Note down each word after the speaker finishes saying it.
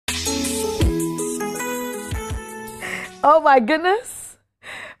Oh my goodness.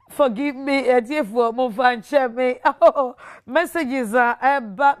 Forgive me, dear for my fan check me. Oh, messages are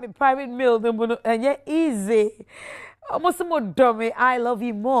about me private mail and yet easy. Almost more dummy. I love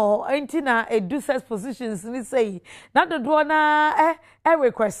you more. Ain't a do such positions and say not the dwana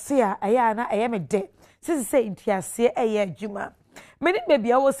request here. I am a dead. Since say here say a juma. Many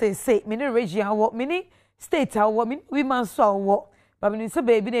baby I will say many region what many states how what we man saw what. But when you say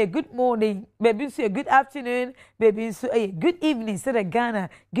baby a good morning, baby say a good afternoon, baby say a good evening instead of Ghana,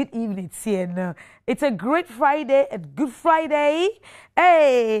 good evening CN. It's a great Friday, a good Friday.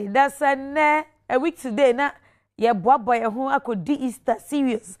 Hey, that's a week today now. Yeah, boy, who I could do Easter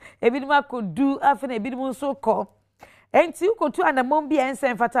serious. A bit more could do after a bit more so called. And you go to an among be and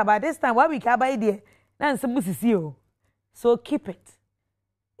send fata by this time. Why we can buy there? Now some is you. So keep it.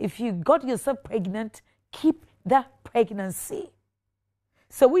 If you got yourself pregnant, keep that pregnancy.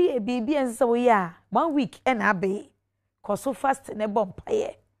 So we a baby and so we are 1 week and a baby. Cause so fast in a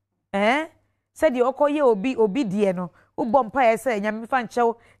bumpire. Said you call you be obedient. O bumpire say, Yam fan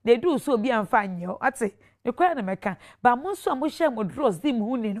show, they do so be unfine you. I'd say. The cry na meka but monso amoshe modros dim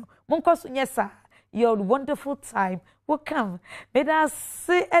huni no monkoso nyesa your wonderful time will come me da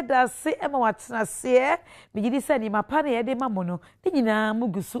se ema watena se me gidi se ni mapa na ye de mamono de nyina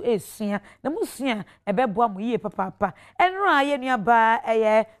mugusu esua na musua ebeboa mo yie papa enro aye nuaba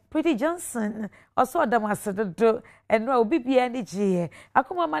eye Pretty Johnson also adam asedodo enro obi bia ni je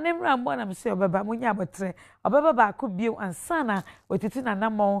akoma manemra mbo na mse obeba munya abotre obeba ba ko bio ansana otiti na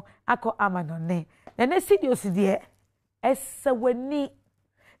namo akọ amanone na ne studios de esawani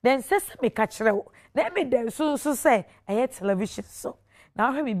then sese me ka kire na me dem so say eye television so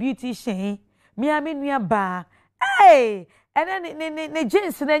na hwe me beautician me amenu ba hey ene ne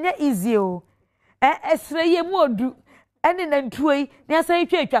jeans na nya easy o esre ye mu odu ene na ntuoi ne asan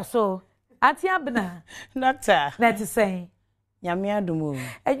twatwa so ati abna doctor na to say nyame adumo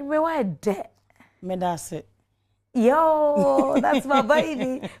enwe wa de me da se yo that's my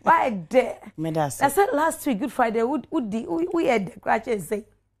baby why de me da se I said last week Good Friday we had the crash and say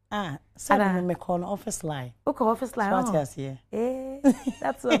so me call office line okay office line what else here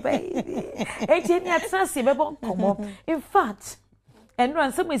that's my baby ejeni atase be bon komo in fact and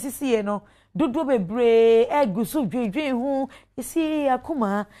run some sisi no dodo bebre egusu dwedwen hu isi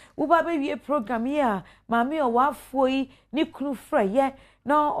Akumaa wo ba be wie program here mami o wa foi ni kunu fra ye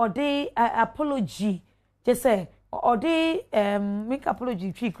no ode apology just say ode make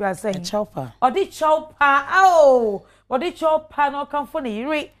apology twi kra say chopper ode chopper ode chopper no kan for ne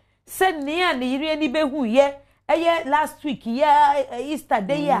yire se ne a ne yire ni be hu ye eye last week ya Easter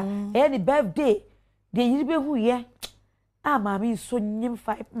day ya any birthday de yire be hu ye mami so nyim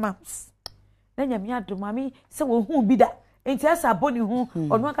 5 months na nyame adom mami se wo hu bi da enti asa boni hu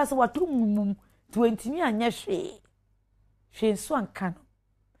ono aka se wato mumum 20 mi anya hwe so anka no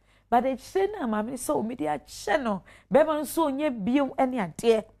but it say na mami so media channel be man so onye biom ene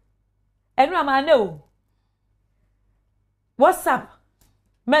ade enu ama na o WhatsApp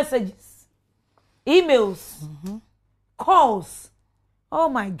messages emails calls oh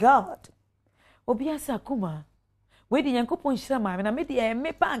my god obi asa Akumaa we di yankopon hira maame na me de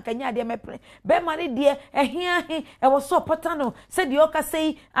me pa ankanya de me pre be ma ne de ehia he e wo so potano se de oka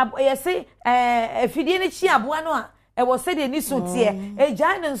sei ye se afidie ne chi aboa no a e wo se de ni sotie e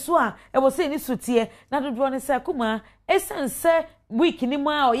jan nso a e wo se ni sotie na dodo ne se Akumaa esense week ni mu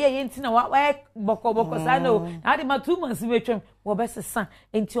a oye ye ntina wa boko sa no na de ma 2 months we twem wo be sesa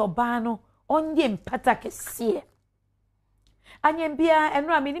enti oba no onye mpata kese anyem bia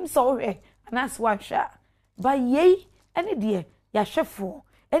enro aminim so hwe anas wa hwa ba yei ene de ya hwefo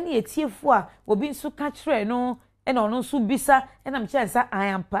ene etiefo a obi nso ka kire no ene ono nso bisa ena mchansa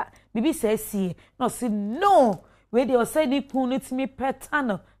ayampa bibi sa sie no si no we dey say ni kun nitimi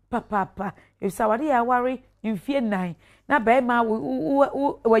petano papa if sawari ya wari mfie 9 na ba ma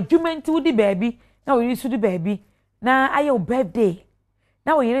wadwumanti wudi baby na we risu di baby na ayo birthday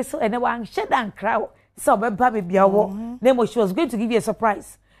na we risu ene wa shedan crowd so be ba be bia wo na mo she was going to give you a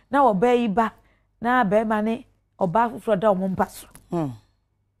surprise na obey ba na be mane oba fufro da omompaso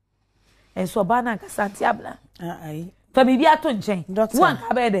enso oba na kasanti abla fa bibi ato nchen one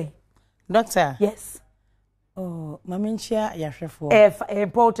ka be dey doctor yes oh mami nchia ya hwefo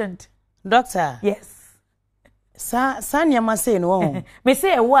important doctor yes sanya ma say no me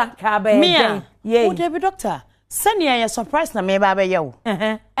say one ka be dey yeah wo dey be doctor sanya ya surprise na me ba be ye wo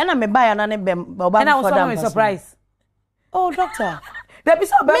na me ba ya na ne be oba fufro da omompaso surprise oh doctor there be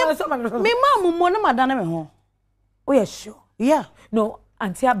so me mom mo na madana me ho oh yeah sure yeah no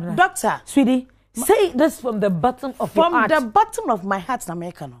auntie Abna doctor sweetie say this from the bottom of your heart from the bottom of my heart na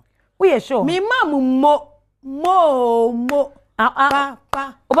America no oh yeah sure me mom mo mo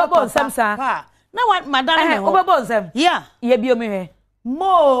pa Obabo nsem sa. Na what madam me ho. Obabo nsem. Yeah. Ye bi o me he.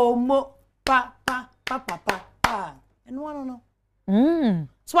 Mo pa. Eno no.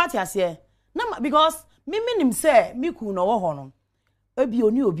 So what you say? Na because me nim say me ku no wo ho no. Ebi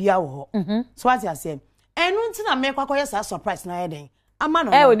oni obi a wo ho. So what you say? Enu nti na me kwakoye sa surprise na yeden. Ama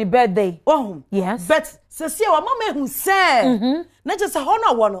no. Oni birthday. Oh. Yes. But se se wa mama hu say. Na just ho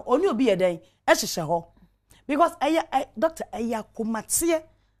no wo no oni obi yeden. E hehye ho. Because doctor Akumaa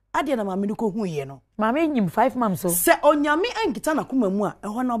ade na mama ni ko hu ye no. Mama nyim 5 months so. Se onyame ankita na Akumaa mu a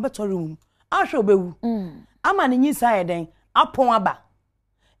ho na obetori mu. Ahwe obewu. Ama ne nyi sa yeden. Apon aba.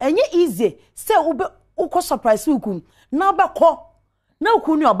 Enye easy. Se ube uko surprise ukum. Na obekọ. Na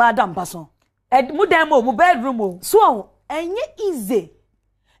uku ni oba da mpa so. Mu dan mu bedroom o. So enye easy.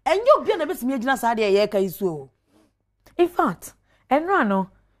 Enye obi na betimi agina sa de ye kai so. In fact, enra no,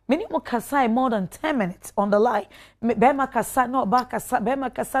 many mo kasa more than 10 minutes on the line. Be ma kasa no ba kasa, be ma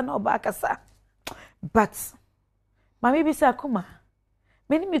kasa no ba kasa. But mama bi say Akumaa,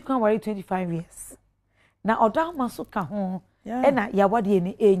 many me kan worry 25 years. Na oda ma so ka ho. E na ya wade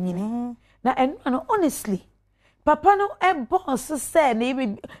ni enyini. Na enra no honestly Papa no boss say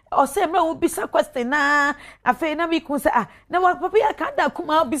na o say me wo bisa question na afi na bi kun say na wa papa ya ka da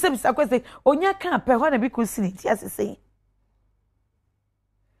Akumaa bisa question onya ka pe ho na bi kun sini ti asese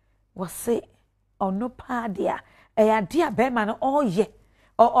wo say ono pa dia e ya dia be ma no oye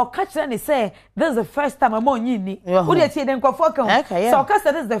o catch na say this is the first time am onyi ni wo dey tie den kwafo kan so o catch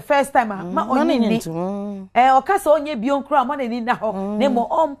this is the first time ma onyi ni o catch onye bi onkura ma na ni na ho na mo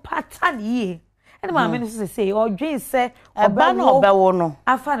on pattern ye and my minister say or dream say oba no obewo no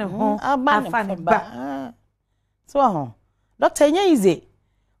afa ne ho afa ne ba so doctor enya ize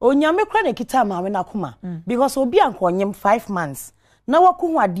onyame kra ne kita ma na Akumaa because obi ankonyem 5 months na waku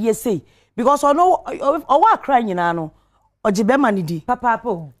hu ade say because ono owa kra nyina no ojibe ma ne di papa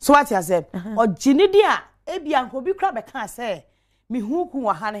po so what you say ojini di a ebi anko bi kra be kan say me hu ku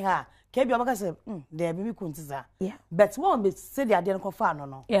wa ha ne ha ke bi obaka say there be mi ku ntiza but one be say the ade no fa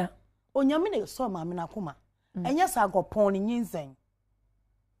no yeah onyame ne so ma me na Akumaa enya sa agopon ni nyinzen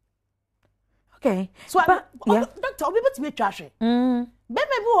okay so doctor obi betime twahwe be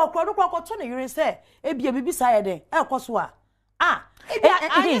me bi wo kro to ne yire say ebia bibi sa ye den e koso a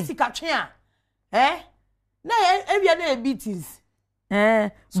ebia ayi sikatwe a na ebia na beatings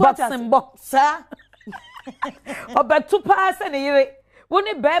but simbo sa obetu pa se ne yire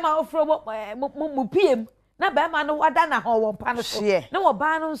woni be ma ofro mo piem na be ma no wada na ho wo pa no so na wo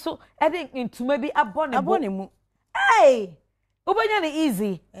ba no so e de ntuma bi abone mu ubanya ne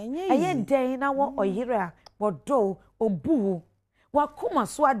easy eye den na wo oyire a wodo obu wa Akumaa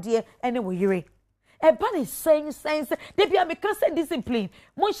so ade ene wo yire e ba ne sen de bia me kan say discipline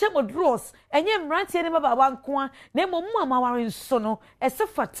mo hye mo draws enye mrantie ne baba wanko na mo mama waren so no e se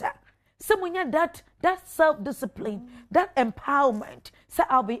fata se munya that self discipline that empowerment so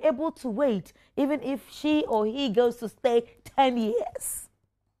I'll be able to wait even if she or he goes to stay 10 years.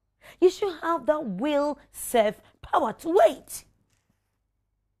 You should have that will, self power to wait.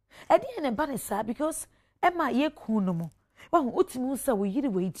 At the end of the day, because Emma ye kunomo, well, utimi say we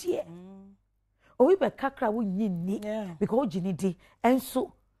yiri wait here. O we be kakra we nyini because jinidi and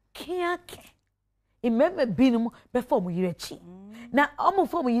so kiake. Remember binum before we yiri na omo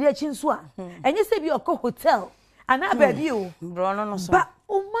for we yiri nso a. Enye say bi okọ hotel ana baby o. Bro no so. But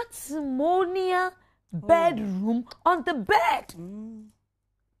matrimonial bedroom on the bed.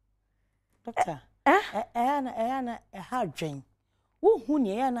 Doctor, na hardwen. Wo hu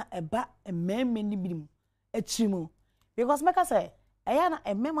ne na eba ememme ni birim atrimu. Because make say na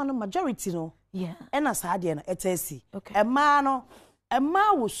ememme no majority no. Yeah. Na sa de na etasi. Okay. Emma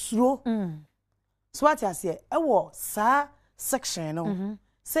wo suro. So what you say? Ewo sa section no.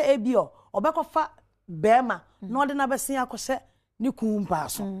 Say ebio obekofa bema no de na besin akose ni kumpa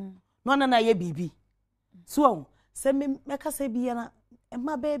so. No na ye bibi. So say me ka say bia na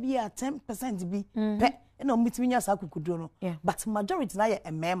Emma baby a 10% bi pe na omitimi nya sa kukuduro no. But majority na ye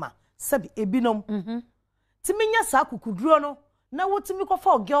emema sabi ebinom. Timi nya sa kukuduro no na wotimi ko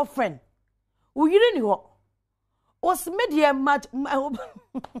for girlfriend. Wo yire ni ho. Was media match and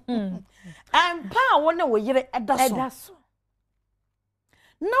pa wona wo yire edaso.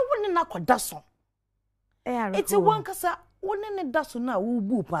 Na woni na kodaso. Iti won kasa woni ne daso na wo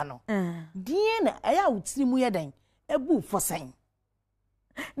bu pa no. Die na eya wutiri mu yeden ebu fosen.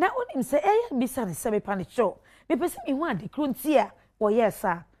 Na woni se eya bisa ne sebe pa ne show. Me pese me hu ade krunti a wo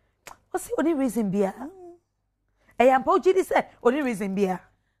yesa. O si oni reason bia. Eya mpa ojidi se oni reason bia.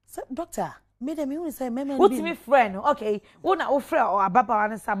 So doctor me dem say meme what me friend okay wo na wo friend or ababa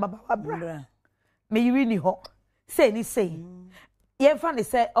na sa baba bra me yiri ni ho say ni say ye fa ne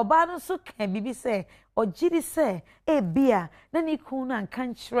say oba no so kan bibi say ogiri say e bia na ni kun na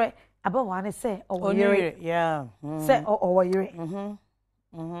kan kire aba wa ne say o yiri yeah say o yiri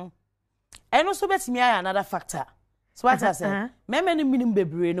eno so betimi aya another factor so what I say me ni minim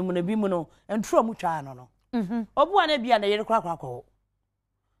bebre no mu na bi mu no entro mu twa no obu wa na bia na yiri kwakwa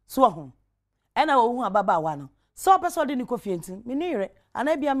so ho ena wo hu ababa wa no so person de ni kofi entin me ni yire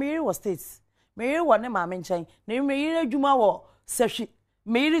ana bia me yiri wo states me yiri wo ne ma me nchen na me yiri adwuma wo sahwi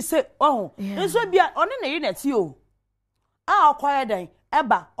me yiri se ho nso bia one na yiri na ti o a okwaya dan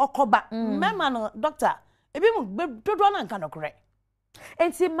eba okoba mema no doctor ebi mu dodo na nka no kore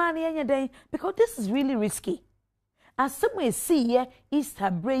enti man yenye dan because this is really risky. As someone see here Easter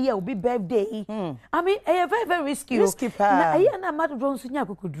break will be birthday. I mean, very very risky. Risky pa. Na ayi na mad don so nya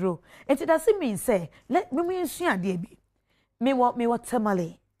kokudro. Enti that mean say let me nsua de bi. Me what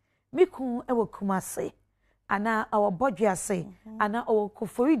tamale. Me kun e wo Kumase. Ana our bodua say. Ana o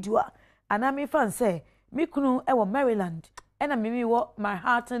Koforidua. Ana me fan say me kunu e wo Maryland. Ena me wo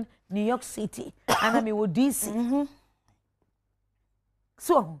Manhattan, New York City. Ana me wo DC.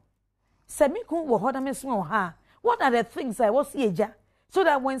 So, say me kun wo hoda me so ha. What are the things I was here? So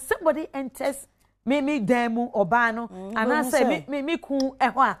that when somebody enters, me demo or bano, and I say me kun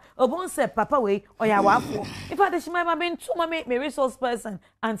ehwa, obon say papa way or ya wafo. If I she might been too me resource person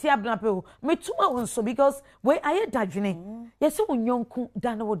and tia bnapo, me too much so because where I had dajine. Yes, so young kun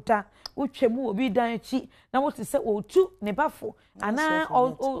dan or da, which will be done cheat. Now what to say oh two ne bafo, and I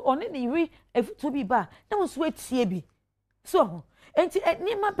on any re if to be ba, that was wait CB. So, and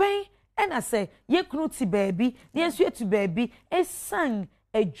near my bay. And I say, ye knuti baby, yes, you to baby, a sang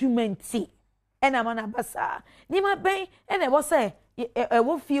a jumenti. And I'm on a bassa. Near my bay, and I was say, I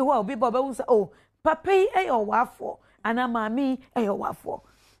will feel well, be Bob, oh, papa, a your waffle, and I'm mammy, a your waffle.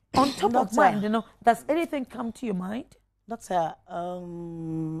 On top of mind, you know, does anything come to your mind? Doctor,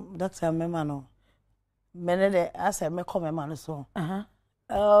 Memano. Menede, I said, me come man so.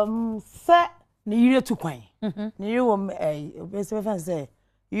 Sir, near to quine. Near a say.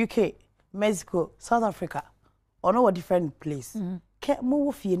 UK, Mexico, South Africa, or no different place. Ke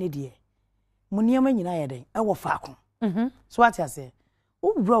mo fie ne de. Mo niam nyina ye den. E wo faako. So what I say?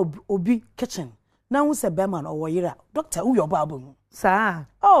 Wo bro obi kitchen. Na hu se beman or yira. Doctor, who your babu? Sir.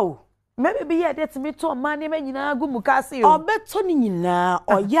 Oh, maybe be here that me to man niam nyina gu mu kase o. Obeto ni nyina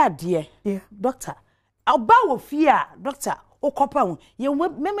o ya de. Yeah. Doctor. Oba wo fie a, doctor, o kopa hu. Ye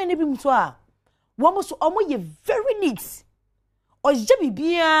meme ne bi mu so a. Wo mo so omo ye very neat. Or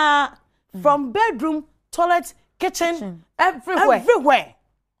jabibia from bedroom, toilet, kitchen, everywhere.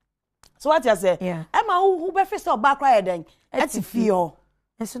 So what you say? Yeah. Emma who be first or back right then? Eti feel.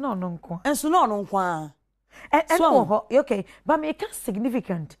 Enso no nkwa. Enso no nkwa. So okay, but make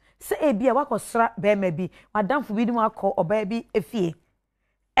significant. Say e bia wakosra be ma bi, madamfo bi ni akọ oba bi efie.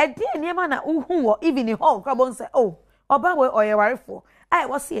 E de niam na uhu wo even in hall kwabon say oh, oba we oyewarefo. I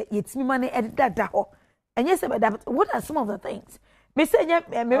was say yetimi ma na edada ho. Enye say but what are some of the things? Me say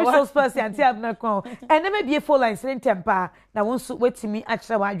me resource person anti abna kon and me be full line same temper na won so wetimi a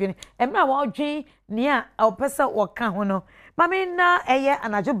kire wa adwene e mra wa odwen ne a opesa wo ka ho no mama na eye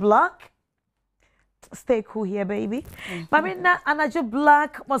anajo black stay cool here baby mama na anajo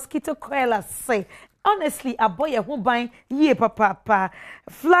black mosquito coil say honestly aboy ho ban ye papa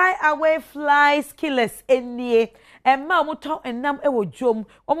fly away flies killers enie Emma muton enam ewo jom,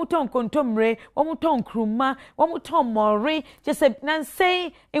 omuton kontomre, omuton kruma, omuton mori, just say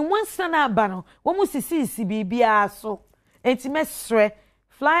say in one sana bano, womu sisi bibia so. Enti mesre,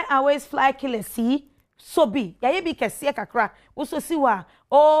 fly aways fly killer see, so be, ya ye bi kese kakra, uso siwa,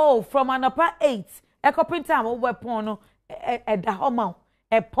 oh, from an upper 8, eko printer mo weapon no, da homa,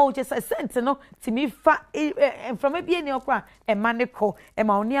 e pon just a sentinel, to me fa, from a bien okra, e maniko, e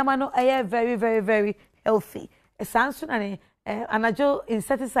mauniama no, very, very, very healthy. Sansu na anajo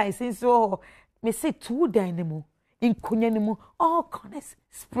insecticide so me say 2 dynamo in kunyanimu all corners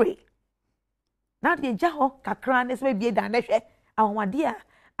spray na de jaho kakra ne se be dan hwe awade a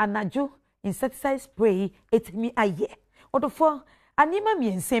anajo insecticide spray etimi aye odofo anima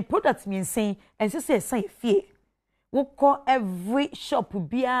miensen product miensen ense se san fie wo call every shop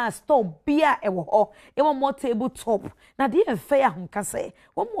bia store bia e wo ho e wo more table top na de enfe ya honka se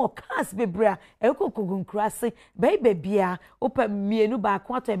wo mo cars bebra e kokogunkura se bebe bia opa mienu ba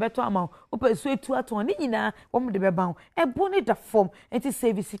ko ato e beto ama opa so etu ato ni nyina wo mo de beba e boni da form enti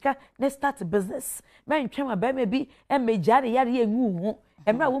service sika na start business men twema bebe bi e mejare yare enwu ho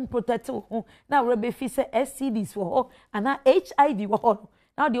emra wo protect ho na wo be fi se STDs wo ho ana HIV wo ho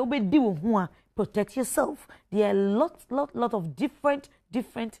now the obedi wo ho a protect yourself. There are lot of different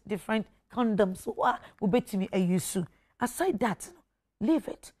different condoms. So we bet me a use. Aside that, leave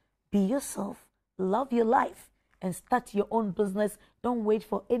it. Be yourself. Love your life. And start your own business. Don't wait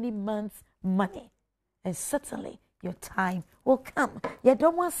for any man's money. And certainly, your time will come. You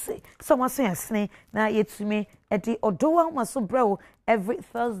don't want to say someone saying now it's me at the Odoa Masobro every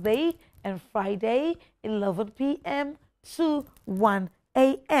Thursday and Friday, 11 p.m. to 1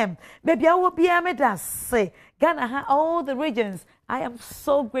 a.m. Baby, I will be a say Ghana ha all the regions. I am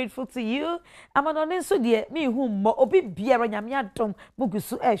so grateful to you. I'm an honest dear me whom mo obi biara nyame adom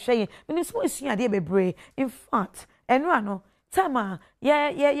mugusu ehwe me so esua de bebre. In fact, enrano tama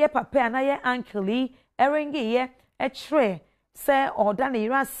ye papa na ye uncle erengi ye tre say oda na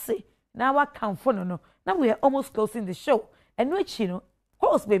irase na wa kamfo no now we are almost closing the show and which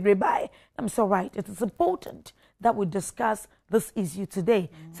course baby bye. I'm so right, it is important that we discuss this issue today.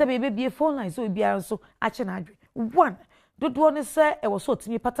 Say baby be a phone line so be also achenadwe. One, don't want to say it was so to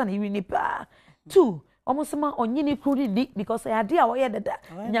me pattern even pa. Two, almost ma onyini kuri ni because I idea wa yeda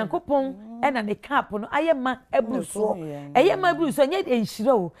nyankopon and an cap no ayema ebruso ayema ebruso nye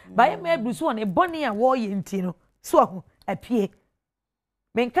enhiro ba ayema ebruso on e boni a wo yenti no so apie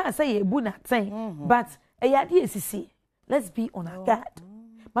men can say ebu na ten but ayade esisi. Let's be on our guard.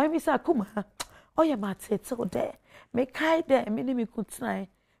 My Miss Akumaa, oh yeah, my tete there. Me kai there, me kutsai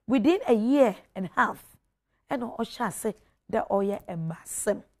within a year and a half. And I shall say that oh yeah, a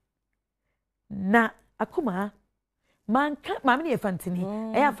massem. Na Akumaa, man can't mammy a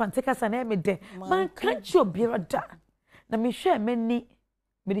fantini. I have fanticas and me de. Man can't you be a da? Na me share many,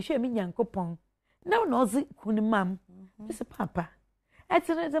 me share me yanko pong. Now nozy kuni mam, Mr. Papa. I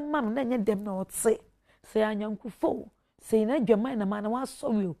tell the mam, then them not say I yanko fo. Say na dwama na man wa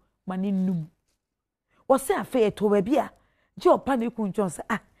so wi mani num wo se afa to ba bia je opa na kunjon se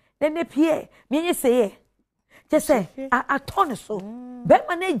then ne pie me nye say je say atone so be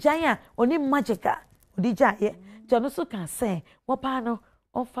ma na jan a oni magica odi jaye je no so kan say wo pa no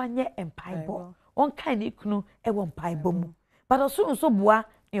on fanye empaibo on kan ni kunu e wo empaibo mu but so bua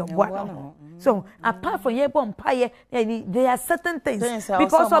so apart from your empire, there are certain things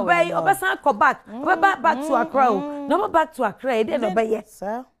because obey go back to Accra. No back to Accra, then obey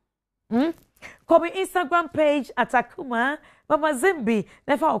sir. Come Instagram page at Akumaa, Mama Zimbi,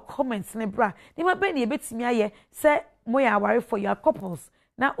 never comments ne bra. Ni ma be ni ebetimi aye say moya worry for your couples.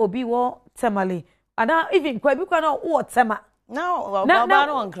 Na obi wo temale. And now even kwa bi kwa na wo tema. Now oba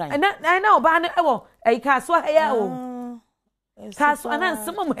no on cry. Na oba no ewo e ka so ya o. Kaso anan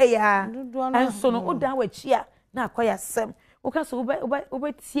semom heya anso no odan wachia na akoya sem okaso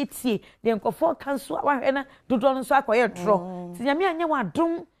oba tietie de nkofo kanso ahwe na dodo no so akoya tro tinyame anya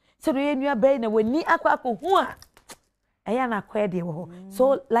wadom se do ye nua bai na wani akwa hu a eya na akoya de wo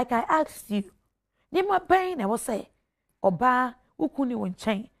so like I asked you nyema bai na wo say oba ukuni wo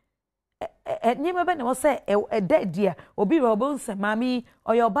nchen nyema bai na wo say e dia obi ro bo nsemami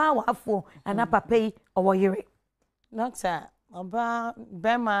oyo oba wafo ana papai owo yire doctor Oba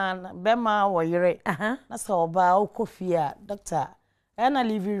bema wo yire na so oba okofia doctor and a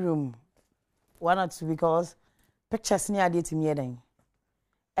living room 1 or 2 because pictures ni ade timi eden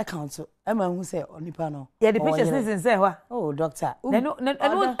account so e ma hu say onipa no yeah the pictures ni say wa oh doctor no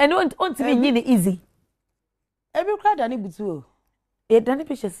ontimi nyi ni easy e bi kra dani butu o e dani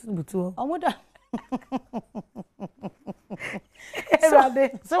pictures butu o omoda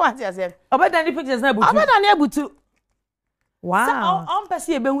so what you say oba dani pictures na butu oba dani butu. Wow. So on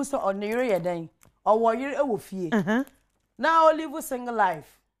person ebe hu so on yire yeden owo yire e wo fie. Now live single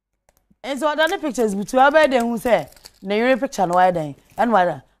life. And so other pictures butu aba dey hu say na yire picture no yeden. And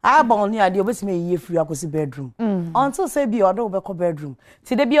what I born ni ade obetime yiye free akosi bedroom. Until say be odo obekọ bedroom.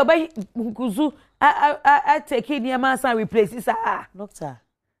 Ti de bi oba kuzu I take in your man and replace it doctor.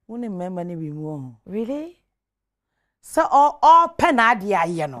 Woni member ni bi mu. Really? So all pen ade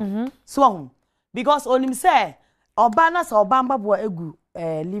aye no. So because onim say oba na so oba mbabo egu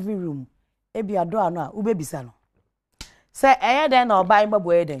living room ebi ado ano a ubebisa no se eye den na oba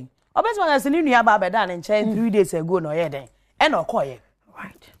mbabo eden obeti wana se ni nua ba beda na nche 3 days ago no eye den e na okoye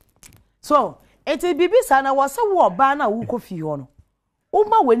right so eti bibisa na wo se wo oba na wo kofi ho no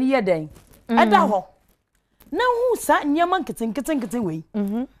uma wani ye den eda ho na hu sa nyama nkete we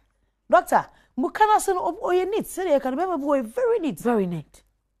doctor mukana se no oye neat se dey can be boy very neat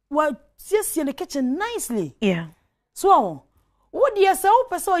what just in the kitchen nicely yeah. So, what do you say?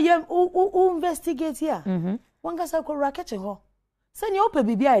 Person, you investigate here. One guy say, "Go racket ho." Say you open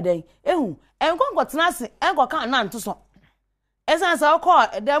bibi ay dey. Ehun, enko go tenase, enko kan na nto so. Esan say call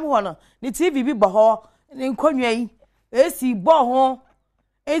dem ho no. The TV bi bo ho, ni nkonwa yi. Esi bo ho.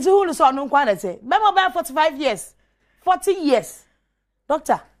 Eji hu no so no nkwa na say. Be mo 45 years. 40 years.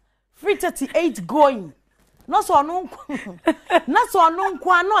 Doctor, 338 going. No so no no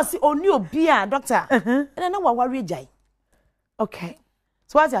see oni obi a doctor. And na wa worry jai. Okay.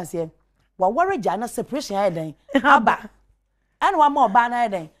 So what I say? Wa worry jai na separation ayi den. Aba. And one more ba na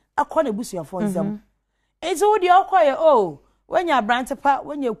ayi den. Akọ na busuafo nsem. Enti wo de okoye oh, when you branch pa,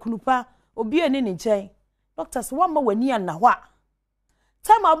 when you kunupa, obi ani ni nchen. Doctors one more wani an na hwa.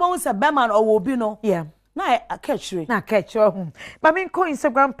 Time abon say beman or obi no. Yeah. Na a catch you. Na catch you. But me ko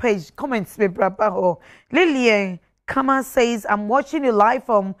Instagram page comments me braba ho. Lillian Akumaa says I'm watching you live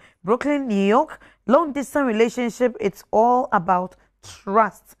from Brooklyn, New York. Long distance relationship, it's all about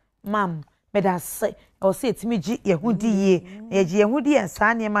trust. Mom, me da say or say it me ji yehudi ye. Ye ji yehudi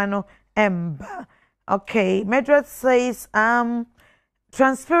ansane ma no emba. Okay, Medred says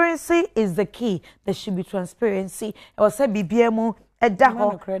transparency is the key. There should be transparency. I was say bibiemu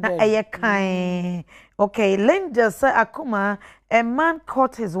edaho na eye kind. Okay, Linda said Akumaa, a man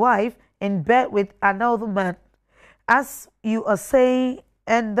caught his wife in bed with another man. As you are saying,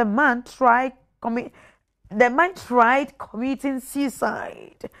 and the man tried committing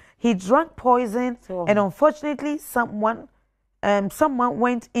suicide. He drank poison, and unfortunately, someone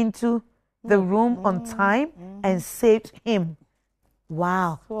went into the room on time and saved him.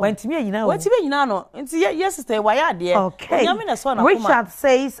 Wow. When to me, you know. What you know? Yes, sister. Why are there? Okay. Richard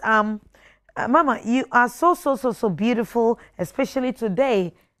says, Mama, you are so beautiful, especially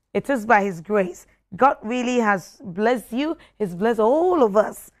today. It is by His grace. God really has blessed you. He's blessed all of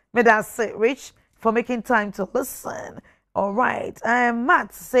us. May that say, Rich, for making time to listen. All right.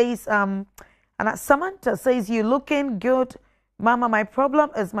 Matt says, and Samantha says, you're looking good. Mama, my problem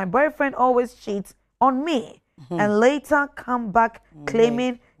is my boyfriend always cheats on me and later come back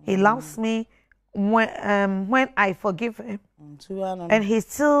claiming he loves me when I forgive him. And he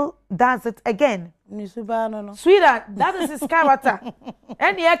still does it again. Sweetheart, that is his character.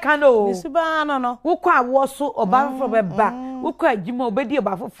 And yeah, can Wuka wasu oba from a back. Wuka jimo obedi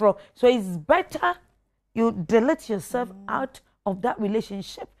oba fro. So it's better you delete yourself out of that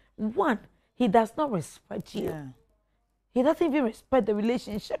relationship. One, he does not respect you. Yeah. He doesn't even respect the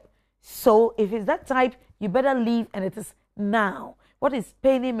relationship. So if it's that type, you better leave, and it is now. What is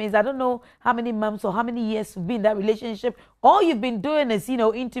paining me is I don't know how many months or how many years you've been in that relationship. All you've been doing is,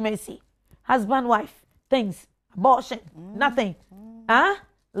 intimacy, husband, wife, things, abortion, nothing.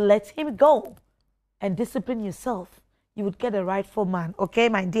 Let him go and discipline yourself. You would get a rightful man. Okay,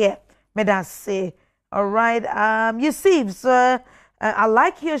 my dear? May I say, all right. You see, sir, I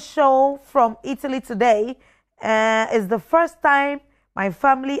like your show from Italy today. It's the first time my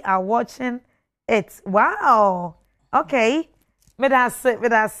family are watching it. Wow. Okay. May I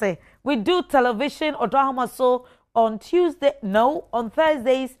say. We do television or drama so on Tuesday, no, on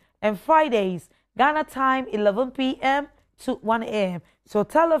Thursdays and Fridays. Ghana time, 11 p.m. to 1 a.m. So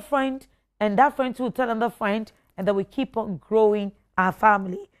tell a friend, and that friend will tell another friend, and then we keep on growing our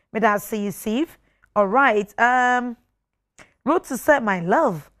family. May I say you, Steve? All right. Road to set my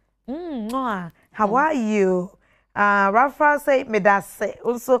love. How are you? Rafa say medase.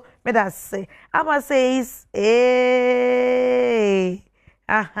 Also medase. Ama says, hey,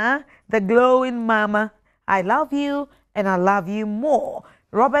 the glowing mama. I love you and I love you more.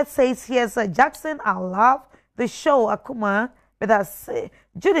 Robert says, here's Jackson. I love the show. Akumaa medase.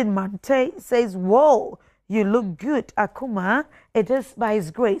 Judith Mante says, whoa, you look good, Akumaa. It is by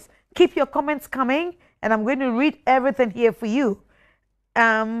His grace. Keep your comments coming, and I'm going to read everything here for you.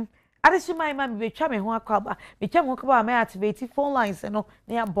 Adishima man be twa me ho akwaba me twa me akwaba me activate phone lines no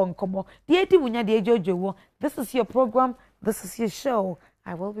na bonkomo de edi wunya de ejojowo. This is your program, this is your show.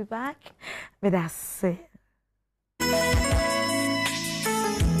 I will be back with us.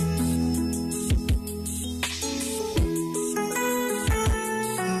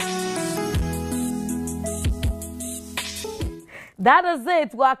 That is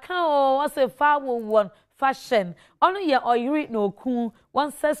it. Wakao what's a 501 fashion. Only ya or you read no cool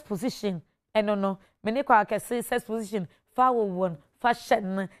one sex position. And no, many can say sex position 501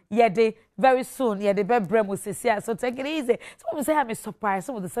 fashion. Yeah, they very soon. Yeah, the baby will say, so take it easy. So we say I'm surprised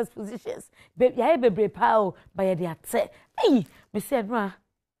some of the sex positions. Baby, yeah, baby, pow by the attack. Hey, me say,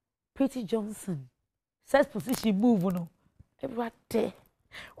 Pretty Johnson. Sex position move no. Every day.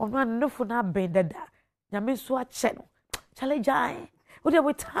 On one no for na bend that. Yamin so a channel. Challenge what have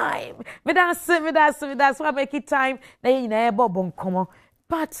we time? Me that's why I make it time. Na you na ebo bonkomo.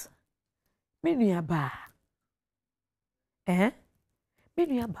 But me nua ba. Me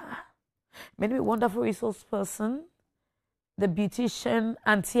nua ba. Me be wonderful resource person, the beautician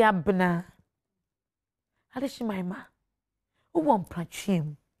Auntie Abna. Adeshi my ma. Who won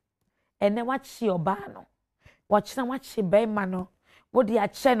pratchim? And then watch your ba no. Watch na watch be ma no. wo de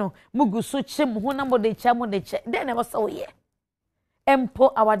ache no mugu so che mu ho na mo de che den na wo so ye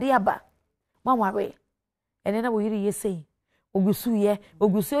empo awade aba manware ene na wo yiri yesei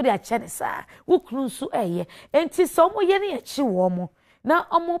ogusu de ache ne sa wo kunu nso eye enti so mo ye ne ye chi wo mo na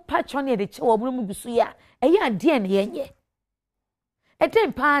omo patron ye de chi wo mo mugusu ya eye ade ne yenye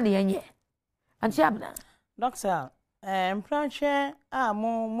eden pa ne yenye anti abna doctor mpranche a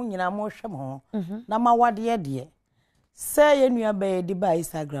mo nyina mo hwem ho na mawade de say ye nua be di ba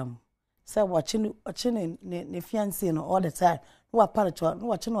Instagram say watch ne fiancé no all the time no aparacho no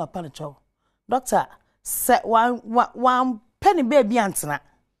watch no aparacho doctor say one penny baby antena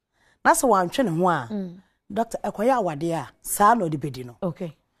na so wan twe ne ho a doctor ekoya awade a saa no de bedi no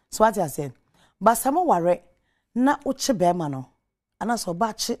okay so what I said ba samo ware na uche be ma no ana so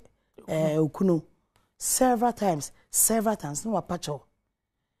ba che okunu several times no apacho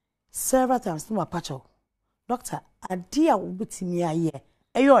doctor adia obutimi aye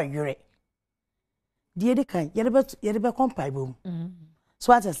eyo yure die de kan ye de be compare bom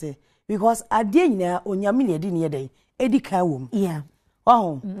so what I say because adia nyina onyame ne edi ne yedai edi kan wom yeah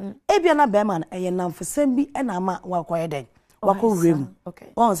ebia na be man eye namfosem bi na ama wakoye den wakorem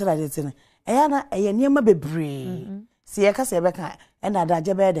okay say that it eya na eye niema bebre si ye ka se be kan na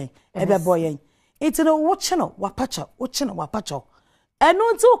adaje be den ebe boyen iti no wo che no wapacho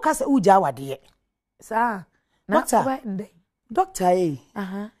enu nti wo ka se uja wade sa doctor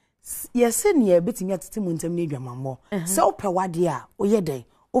yes ne betimi atete mu ntem na adwamammo se wo pe wade a oye den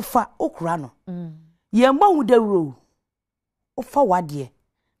ofa okura no ye mba hu dawro ofa wade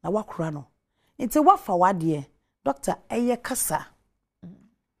na wakura no nti wafa wade doctor eye kasa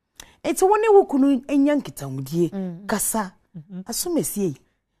iti woni wukunu enya nkitamudie kasa asomesie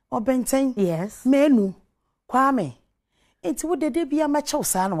obenten yes menu kwame enti wo de bia mechew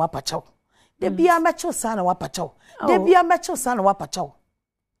saa na wapachew de bia mechew saa na wapachew de bia mechew saa na wapachew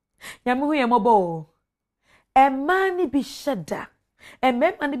nyamu ye mobo emani bi sheda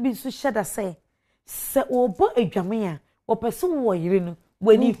emema ni bi su sheda se obo adwame a opese wo yire no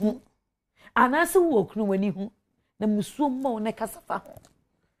wani hu anase wo kunu wani hu na musuo mo na kasafa ho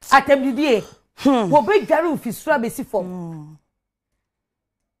atemdidie wo be dware ofisura besi fom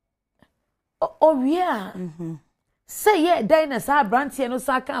Oria. Say ye dinosaur brantie no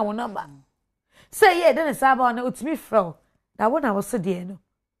saka awon number. Say ye dinosaur ba na otimi fro. Na wona wo so de no.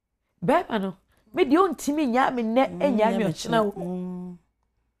 Beba no. Me de ontimi nya me ne enya me ochina wo.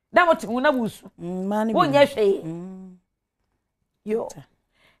 Da mo timu na busu. Mani. Wo nya hwe. Yo.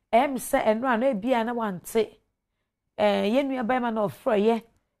 Say enra na bia na wante. Ye nua bema na ofro ye.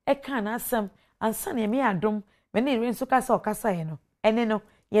 E kan na asem ansa na me adom. Me na ire nso kasa okasa ye no. Ene no.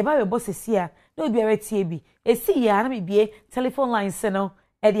 Ye ba we bossesi a no bi awetie bi esi ya na me bie telephone line se no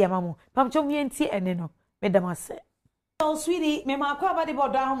e de amamu pamcho mi enti ene no me damase oh sweetie me ma kwa ba de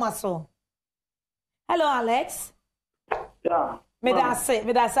bodo ahoma so hello Alex yeah me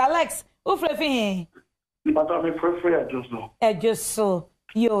that's Alex u frefi but I'm free just so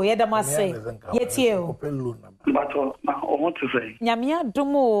yo ye damase ye tie o but I want to say nyame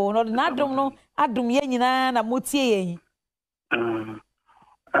adom o no na adom no adom ye nyina na motie ye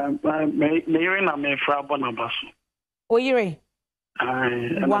Maybe na me fra bonabaso. Oyire.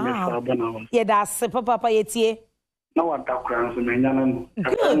 Me fra bonabaso. Ye da se papa ye tie. Na wa da kran so me nyana no.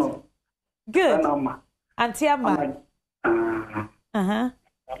 Good. Auntie ama.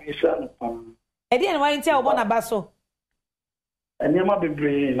 Amisa no. E di en wa ntia obonabaso. Enema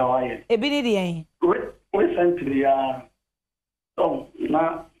bebre na wa ye. E bi ni di en. We sentry ya. So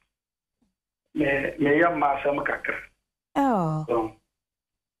na me ya ma sam kakra. Oh.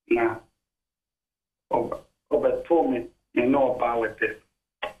 Na oba told me you know about it.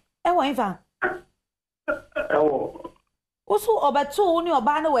 Wa ifa. Oso oba to ni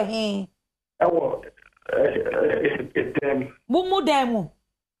oba na we hen. Dem. Mumu demu.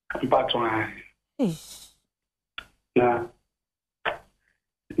 Batwan. Na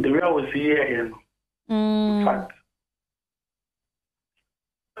the way I was here in fact.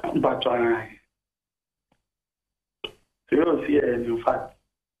 Batwan. The way I was here in fact.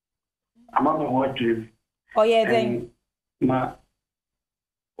 I'm not going to dream. Oh, yeah, then.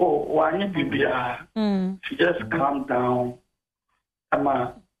 Why you she just calm down. I'm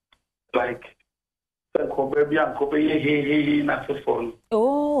like, baby, I'm hey, not so phone.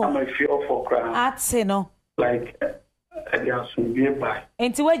 Oh, I'm a feel for crowd. That's no. Like, I got some beer by.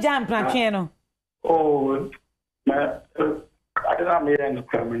 Into a jam plan, oh, I didn't make any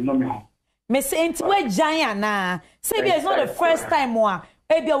crime, no, no. Miss into a giant na. Say, it's not the first time more.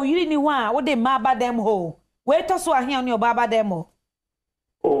 Ebia we yiri ni wa wo de ma ba dem ho we to so ahia ni obaba dem ho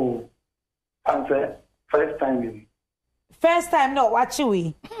oh and the first time First time no watch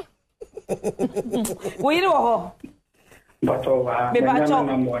we. We know. But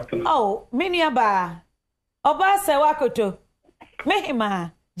Oh, many aba. Oba se wakoto.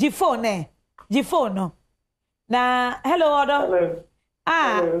 Mehima. Gifone. Gifono. Na hello odo. hello.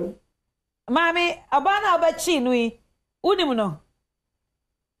 Ah. Hello. Mami, abana obachi nui. Unimu no.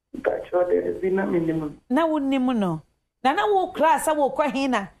 But you're the minimum. Na unimu no. Na wo class wo kwa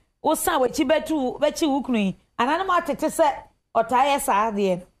hina. Wo sa wachi bechi wukunu. Anana ma tete se otaye sa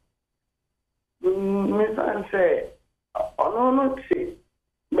de. Miss Anse. Oh no, see.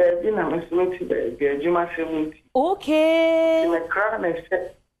 Baby, na Miss Minty, baby, Juma 70. Okay. My crown is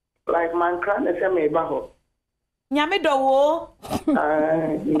like my crown is a maybaho. Nyame do wo.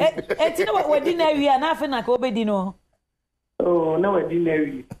 Eti no wedi na wi na afa na ka obedi no. Oh, no wedi na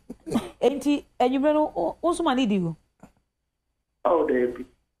wi. Enti enyumre no unso mani di wo. Oh, baby.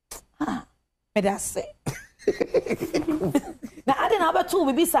 Me da se. Na ade na abetu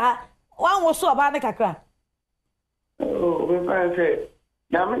bibi sa wan wo so oba ne kakra. Oh, we find say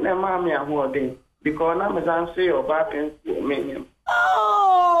na me na mama ahode because na me san say your back and me.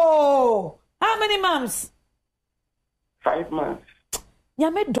 Oh! How many months? 5 months.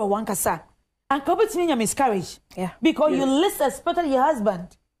 Nyame do wankasa. And come to me miscarriage. Yeah. Because you listen, especially your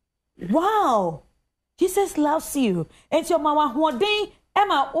husband. Wow. Jesus loves you. And your mama who day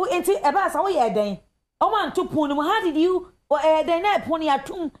Emma enti eba sa wo ye den. O man to pon mu. How did you or den na pon ya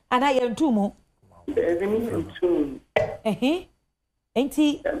tum and I am tumu?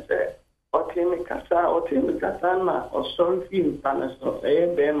 Enti Otemi kasa na osori film panaso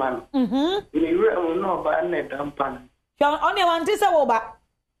be man. Ni re no ba na dampan. Only one say wo ba.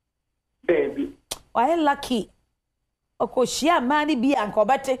 Baby. Why lucky? Okoshia mani bi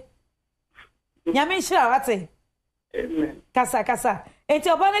ankobete. Nyame shira wate. Amen. Kasa. Enti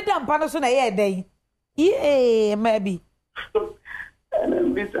oba ne dampa no so na ye den. Ye maybe.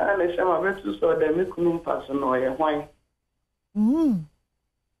 And this and shama betu so dem kunum paso no ye hwan.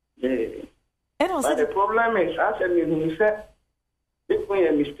 Yeah. But the problem is, I said, you said, if we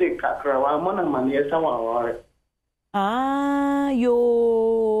a mistake, kakra, wa mona mani esa wa ware. Ah,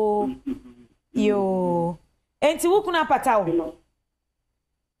 yo. Enti wukuna patao.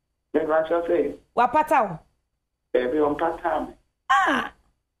 Me vacha say. Wa patao. Baby on patame. Ah.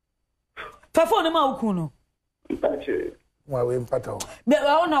 Fafo ne ma wukuno. Bache. Why we patao?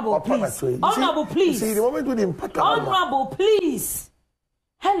 Honorable, please. Honorable, please. See, the moment we didn't patao. Honorable, please.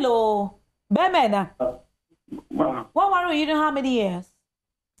 Hello. Bemena. What were you know how many years?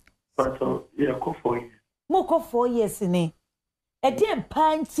 But yeah, go for you. Moko 4 years in it. A dear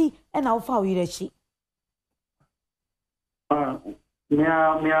panty and how far we reach. Me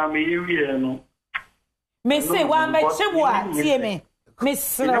no. Me say one mechibwa, see me.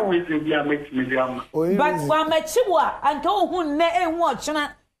 Miss But one mechibwa and go who ne watch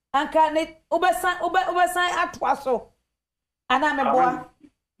and can it obersign at Wasso. And I'm a boy.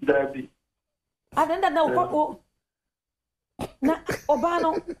 Daddy. I don't know what. Na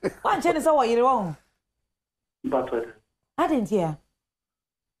Obano, one chance away you're wrong. But I didn't hear.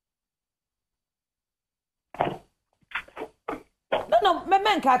 No, my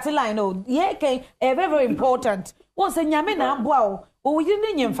man can't lie. No, yeah, okay, very important. Once a yamina, wow, or we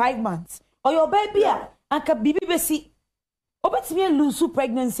didn't in 5 months, or your baby, and can be BBC. Oh, but me lose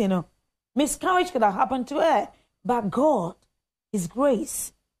pregnancy, no. Miscarriage could have happened to her, but God, His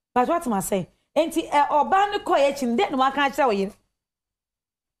grace. But what must I say? Enti Obano koyechin den wa kan kire oyin.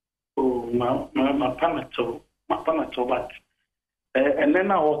 Oh, my panato, but and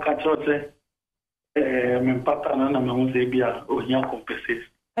then I walk at me pata na me hu se bia ohia compensate.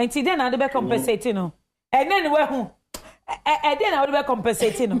 Enti den na de be compensate no. And then we hu. Den na de be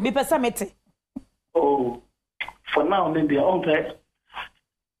compensate no. Be pesa mete. Oh, for now then they on that.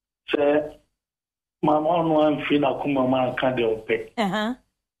 Say mama no am free na kuma ma kan de ope. Na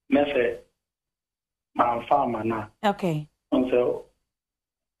say my farmer na. Okay. So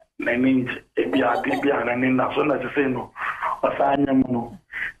na means e bia na na so na say no. Osanya no.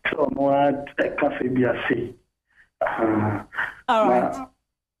 So no I can say bia say. All right.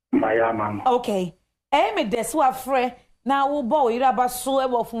 My man. Okay. Me deso afre na wo bo iraba so e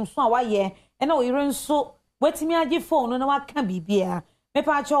wo funso a wa ye. E na wo ire nso wetimi age phone no wa ka bibia. Me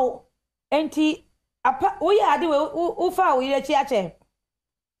pa cho enti apa wo ya ade wo fa wo ire chi ache.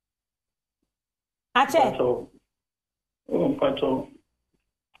 Ache. Pato.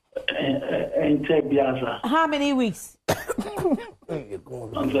 How many weeks? But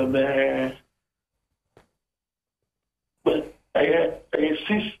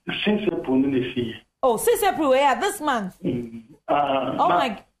since April this year. Oh, since April, yeah, this month. Oh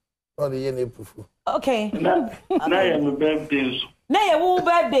my. Oh, the year April. Okay. Na my birthday. Na your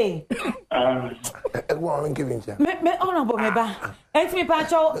birthday. Go on, giving you. Me honorable me ba. Enti me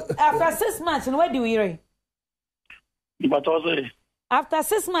pancho after 6 months and where do we re? But also After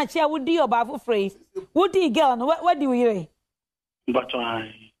 6 months here would do your bafu phrase. Would you girl no where do we re? but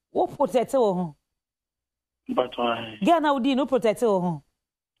I What protect ho? but I Girl na would no protect ho.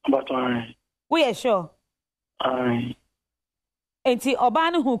 but I We are sure. Enti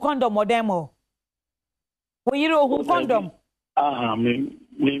oba no hu condom modem. Wo yire hu condom.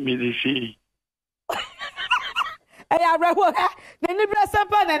 Me the see. I rewo ha. The ni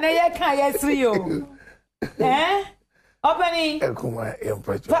bresampa na ye kan yesri o. Openi. Akumaa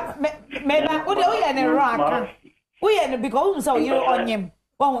impressed. Me ba wo de wo ye ne rock. Wo ye ne because wo so yire onyem.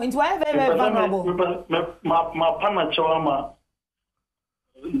 Wo into why very vulnerable. My partner chawama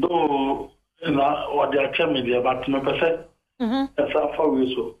do na what they are telling me there but me person that's how far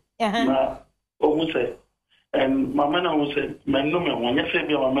we so na o say and my man who said men no me when you say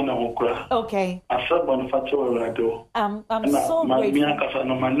be my man who kura Okay. asa bonfaccio radio I'm so grateful. Me akasa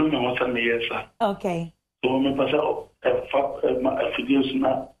no man no me won say me yes Okay. so me person e videos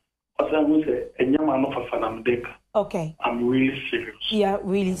na asa who say enya man no fafa na mdeka. Okay. I'm really serious. Yeah,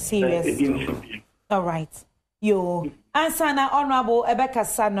 really serious. All right. Yo, answer na honorable Ebeka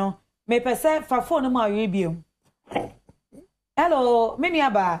Sano. Me pese fa phone ma review. Hello,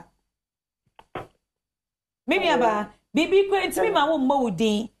 Miniaba. Bibi kwenti me ma wo mma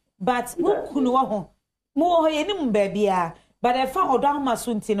wudin, but wo kunu wo ho. Mo ho ye ni mbabia, but e fa odo ahoma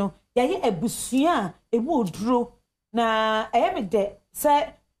so nti no, ya ye abusua emu oduro na me de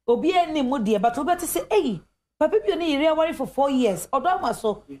se obi ani mu de but obeti se papa bi oni yire worry for 4 years. Odo ahoma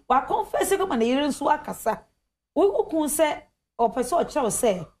so, wa confess ko ma na yire nso akasa. Wo kun se o pese o kire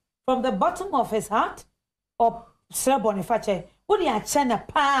say from the bottom of his heart or Boniface, what do you chena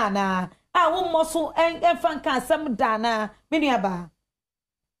pana? I won't muscle and fanka some dana, Miniaba.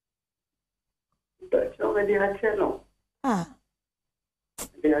 But already a channel.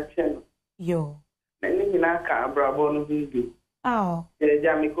 They are channel. Yo. Many in our car, bravo, do. Oh.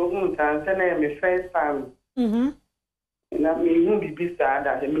 Jamaico Moon, and my first time. And that me won't be sad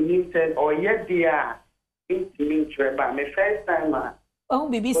that the meaning said, or yet they are. It's me, but my first time. Oh,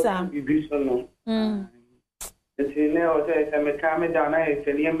 baby Sam. Baby Sam. You know, I'm coming down. I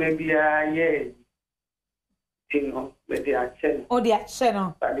said, maybe you know, but they are channel. Oh, they are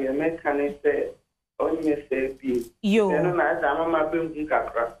channel. But the American said, only say, yo. I'm my building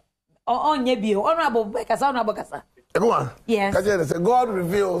capra. Oh, on your bio, honorable Becas, honorable Cassa. Everyone. Yes. God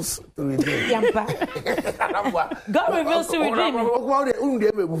reveals to redeem. God reveals to redeem.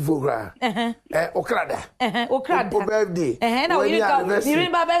 Okrada. Birthday.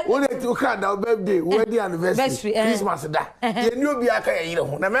 Birthday. Wedding anniversary. Christmas da. You knew be a kay, you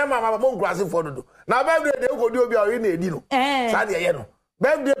know. Now, my mom grassing for the do. Now, birthday, they go do be a dino. Sadia, you know.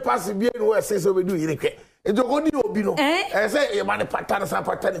 Birthday pass be in where says we do it. It's a good deal, Bino. I say, a man pattern, some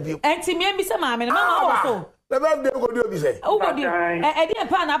pattern view. And to me, Miss Mamma, and also. The birthday go do be say. Oh, I didn't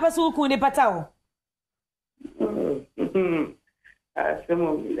pan up a so cool patao.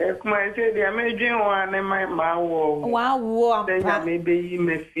 My say the American one and my wow, maybe you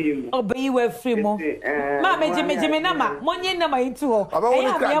may feel. Oh, but you were free more. Mamma, Jimmy, Nama, one year number into her.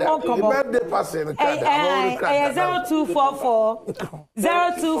 Birthday passing. 0244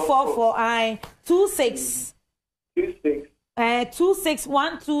 0244 26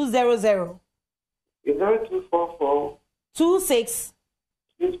 261200. 0244 26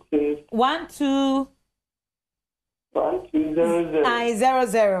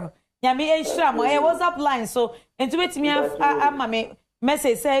 1200. Yami Eshram, WhatsApp line. So, and to wait me, I'm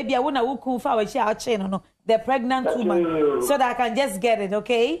message say, be a woman who could follow our channel, no, the pregnant woman, so that I can just get it,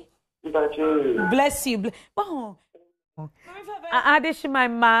 okay? Bless you. Oh. I dish my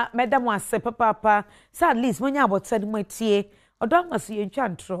madam was say, papa, so at least when you about said my tea, or don't must you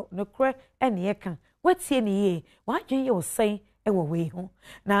enchantro, no crack, and ye can. What's any ye? Why do you say, a way home?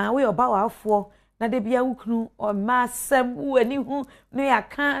 Now we about our 4. Na de bia wukunu o masem wo ani hu ne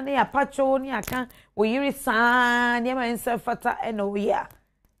yakan ne yapacho ne yakan wo yiri san ne ma nse fata eno wo ya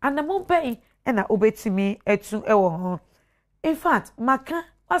anamo bai na obetimi etu ewo ho. In fact maka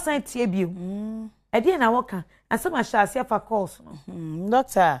wasan tie bio e de na woka asema sha ase fa course no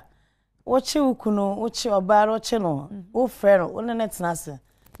doctor wo chi wukunu wo chi obaro chi no wo frɛ wo ne tenase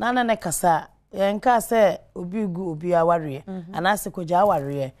na ne kasa yenka se obi gu obi aware anase koja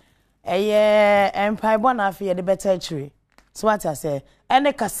aware empire bona afi ye de better chiri so what I say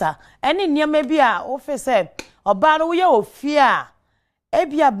ene kasa ene niam bi a wo fe say oba no ye ofi a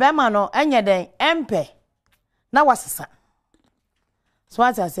ebia bema no enye den empe na wasesa so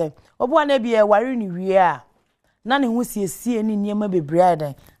what I say obo na bia ware ni wie a na ne ho siesie ni niema bebre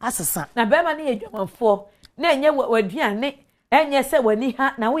adan asesa na bema na edwamafo na enye waduane enye se wani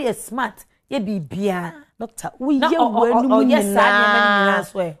ha na wo smart ye bibia doctor wo ye wanum nyina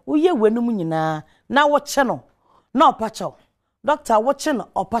wo ye wanum nyina na wo che no na opacho doctor wo che no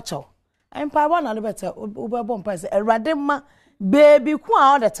opacho empa ba na better obebo mpa se erade ma baby ku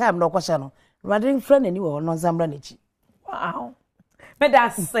all the time no kwasha no erade friend ani wo no zambra nachi wow me da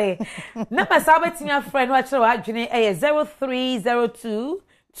say na pasa betimia friend wa chere wa adwene 0302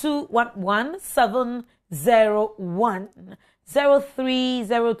 211 701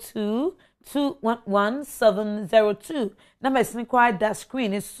 0302 211 702 number is required that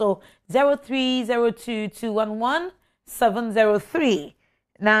screen is so 0302 211 703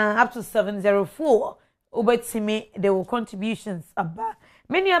 now up to 704 ubetimi there will contributions aba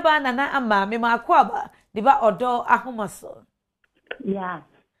many aba nana ama me makwaba de ba odo ahomaso yeah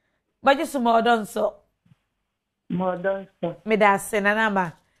ba just modern so me da se nana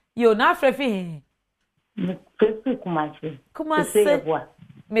ama yo na afrefi me fefi kumase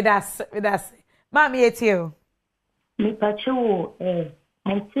me da mami etio me pacho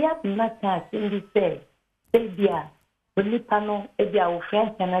antia mata sindi se bia Bonipano, ebia wo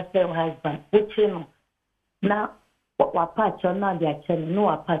friend kana say husband, which no na wa pacho na dia chen, no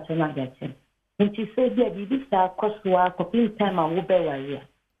wa pacho na dia chen. Nti say bia bibi sa akoswa coping time a wo be ware.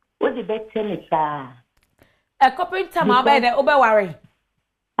 Wo de be chen sa. A coping time a be de wo be ware.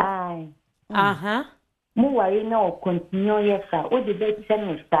 Ai. Mu ware na o continue yesa, wo de be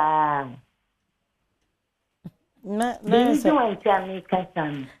chen sa. Na so wa nti amika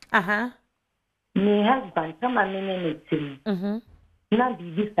san. My husband, come and name it. Now,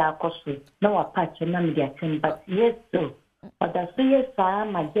 be sa koso, no a patch, and I'm getting, but yes, so. But that's so yes,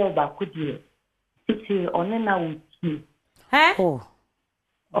 my dear Bakudia. It's only now with you. Oh,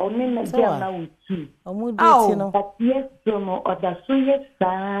 only now with you. Oh, but yes, so no, or that's so yes,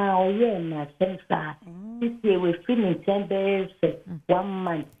 oh, yeah, my sense. This year we're feeling 10 days, 1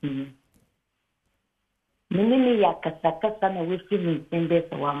 month. Mini Yakasaka, and we're feeling 10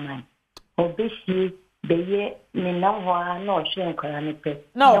 days, 1 month. Obeshi beye minahwa no hwe nkora ne pe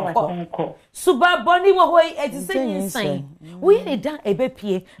no suba boni wo hoi etisen nsan wo ye dan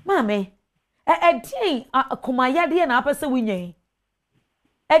ebepie maame edin akomayade na apese wunyen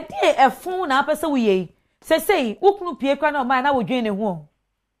edin efun na apese wuye sesei wukunu pie kwa na ma na wodwen ne ho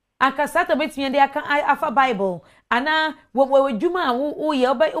akasa ta betime de aka afa bible ana wo dwuma wo ye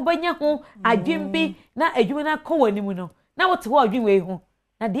obanya ho adwembi na adwuma na kowani mu no na wote ho adwen we ho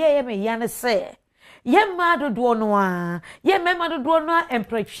na de ye me ya ne se ye ma dodo no a ye me ma dodo no a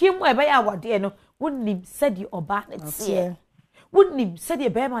emprehwem e be ya wade no wonnim sedi oba ne tie wonnim sedi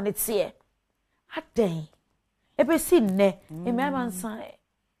be ma ne tie aden e be si ne e me ma nsan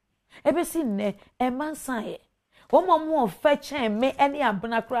e be si ne e ma nsan e wo mo fa chen me ene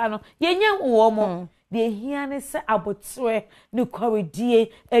abona kra no ye nya wo mo de hia ne se abotre ne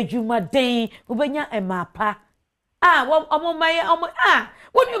kwaredie adwumaden wo benya emapa omo my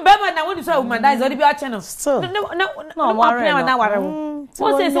when you bema na when you say woman that is already be a channel no worry na ware wo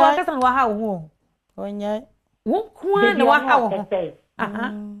won say wa kasa na wa ha wo onya wo kwa na wa ha wo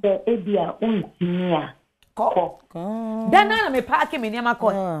the ebia untimia ko dan na me park me niam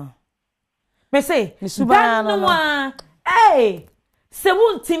ko me say dan no se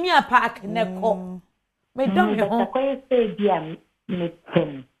untimia park ne ko me don me ho ko say bia me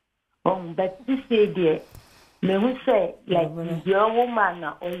pen on but this say there me who say like your woman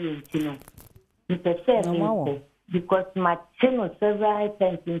or you know it's a because my channel several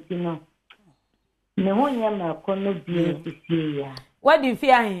times you know me who nyama kono bi ya what do you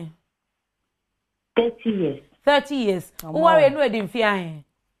fear him 30 years who worry no do you fear him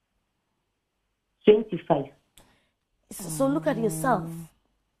 25 so look at yourself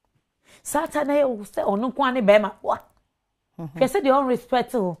Saturday you say onu kwa ne be ma wa you say the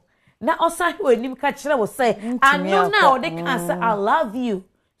unrespectful na osan wenim ka kire wo say I know now they can say I love you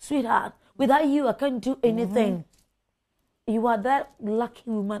sweetheart without you I can't do anything. You are that lucky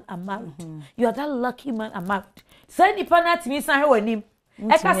woman I'm married. You are that lucky man I'm married. Say ni pa na timi san he wenim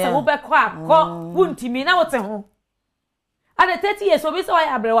e ka say wo be ko akọ wuntimi na wote ho at 30 years obi say why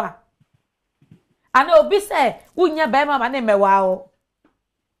abrewa ana obi say wunya be ma na mewa o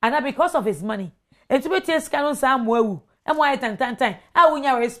ana because of his money entubeti scanon sa amoawu emo ay tan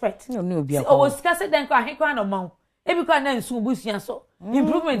wunya respect no obi akọ o was scarce den ko ahekwa no ma e bi kwa na nsu busuan so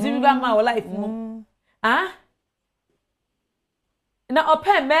improvement bi ba ma o life mu na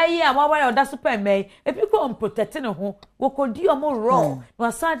open me a wa oda super me if you go on protecting ho wo kodi omo raw na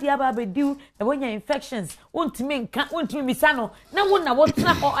asade aba be diu na wonya infections wontimi nka wontimi misa no na wo na wo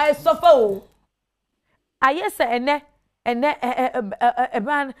tena ho I suffer o ayese ene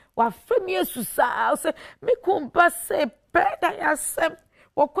man wa fremi esusa say me kumpa say peda ya sem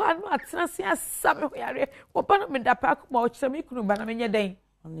wo kwa no atena se asame ho yare wo ba no me da pa kuma o kire me kunu ba na me nye den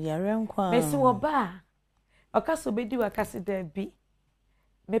yare nkwa me si wo ba okaso be di wakase da bi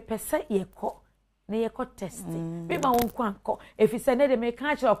me pese yeko na yeko test me ma won kwa anko efise ne de me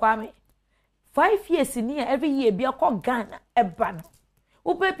kan kire kwa me 5 years ni every year bi akọ Ghana eba no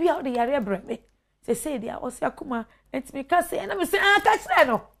wo ba bi a de yare ebre me say dia o se Akumaa entimi ka se na me se ka kire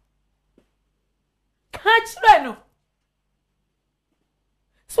no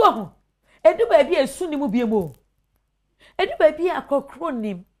so edu ba bi esu ni mu bi emo edu ba bi akokro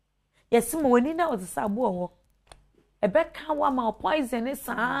nim yesimo wani na o se sabo wo ebe ka wa ma poison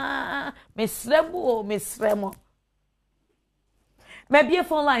sa mesremo maybe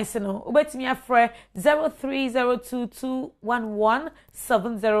phone lines no obetimi afre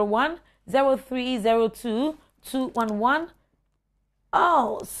 0302211701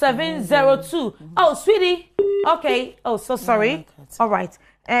 0302211702 oh sweetie okay oh so sorry all right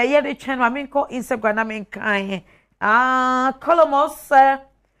yeah the channel I mean call Instagram I mean kind Colomos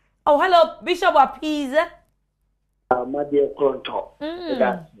oh hello Bishop Appease my dear Cronto.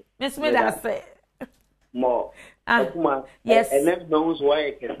 Miss Medase. More. Yes. And then knows why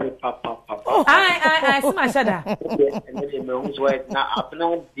I can say papa. I smash that. And then knows why now I'm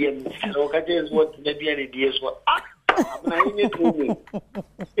not dear. So I just want to be any dears. What I'm not in it to me.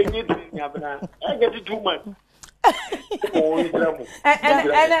 I get it too much. And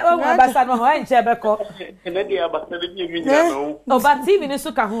basa no ho enche beko then the ambassador you no but TV ni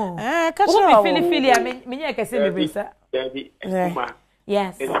suka ho kasho fili me nya kese me bisa Akumaa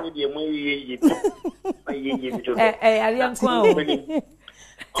yes ari anko o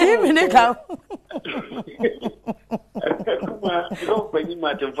TV ni ka Akumaa don't pay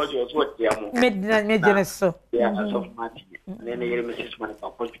Martin for your what ya mo me jene so yeah so Martin then the Mrs. Man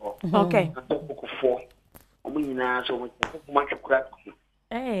okay Omina so much crack.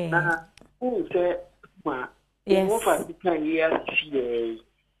 Eh. Na who say ma yes. What for the time years see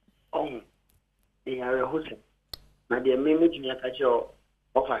they are host. Na the message me catch your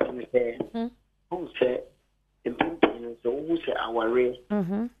offer me say who say implement so who say our way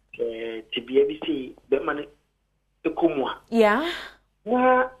to be able to see the money Akumaa. Yeah.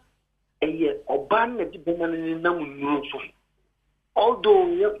 Na oban na di be money na mu nuro so. Although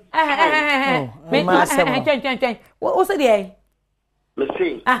what say there? Me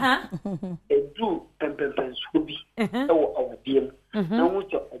say, do and scoopy. Our dear, no one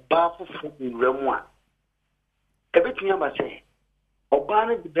to a bath of Ramwa. Everything I say,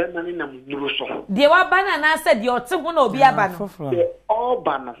 Obana the Berman in a Muruso. The banana said your two will be a banner. All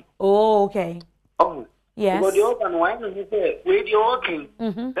banner. Oh, okay. Oh, yes. But the open wine and he said, Radio King,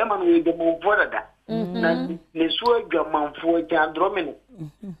 them and with the more brother. Ne so adwaman fo ja dromene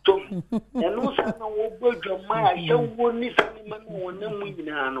to enu sa na wo bo adwaman a hyewo ni sani ma na wona mu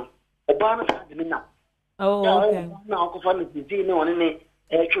nyina no oba no sa de na oh okay na akofa no titi ne wona ne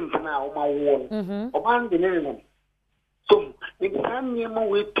twempana a wo ma wo oba no de ne no so ni san ni ma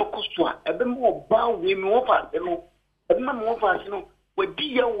we tokoso a ebe ma oba we mi wo fa no ebe ma wo fa no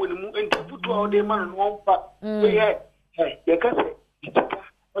wadi ya wo ne mu entafutu a wo de ma no wo fa we ye ka se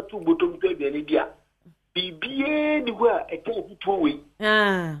atu botom to bia ne dia bibie ni wa e ka futu we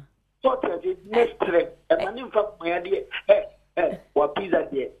so the next trip e ma ni mfa kwa de wa pizza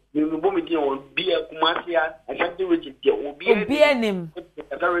de me bo me dia won bia Kumasi a asante we dia obi enim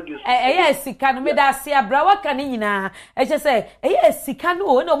sika no me da se abra waka ni nyina e che se sika no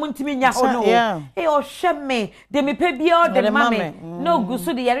o na mo ntimi nya ho no o hwe me de me pe bia o de mame no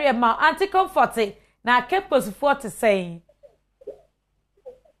gusu de yare ma anti comfort na kepos 40 say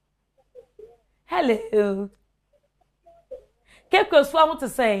hello. Qu'est-ce que soit want to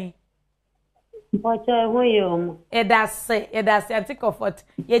say? What who you? That's anti comfort.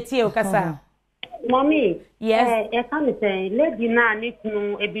 Yeti okasa. Mommy. Yes. I can't say lady na ni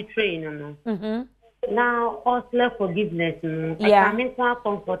kunu e betray no. Now us left forgiveness no. Yeah. I make one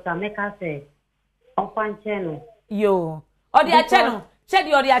comfort make us say. Open channel. Yo. Or the channel. Check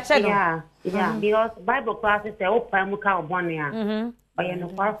the other channel. Yeah. Because Bible classes say open muka obone ya. I no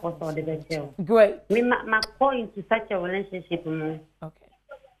far for so the better. Great. Me my point to such a relationship no. Okay.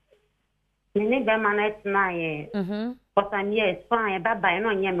 Me ne be manage na ye. For some years fine bye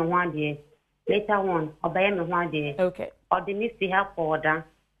no nye me one day. Later on obey me one day. Okay. Or the miss help for order.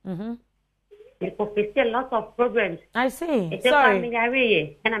 Because we see a lot of problems. I see. It's a family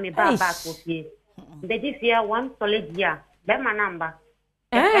area, and I'm a back with you. They this year 1 solid year. That's my number.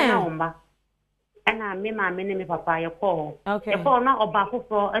 And I mean my name papa your call. Okay. The call not about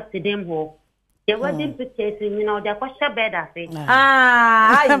for us to them home. The wedding pictures, you know, they're quite bed I think.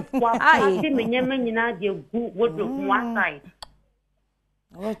 I see me nyamina the good one side.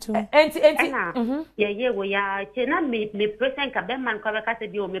 Yeah, we are. Chena me present ka man ko ka se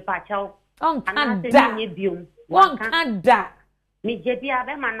bi o me pa chao. On Canada. One Canada. Me jebi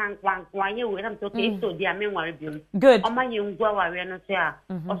abe man kwan ye we am to ke so dia me nware biom. Good. O ma ye ngwa ware no se a.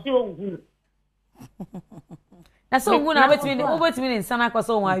 O se o ngu. Na so ngu na obetimi ni nsana kwa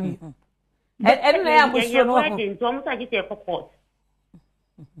so nwa bi. E na ya busro no. To mo sa ji te court.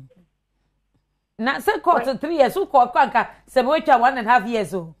 Na say court 3 years, who court kwanka se mo twa 1.5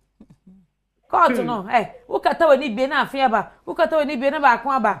 years o. Court no, ukata we ni bie na afia ba, ukata we ni bie na ba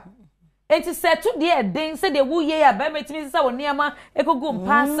akwa ba. Enti se to de den se de wuye ya ba metimi se wo niama ekogu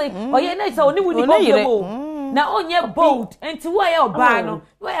mpase. Oye na se oni wudi problem. Na onye bold, enti wo ya oba no,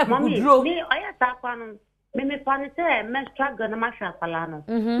 wo ya kudro. Me oya ta kwa no. Me pani se me struggle na ma sha pala no.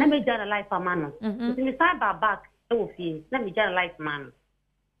 Na me jara life amano. Enti me sai ba back e wo fie. Na me jara life man.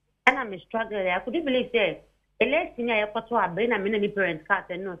 And I'm struggling. I couldn't believe that. The last thing I got to have been a many parents cut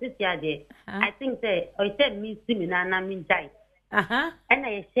and no, this year there. I think that I said me similar and I mean die. And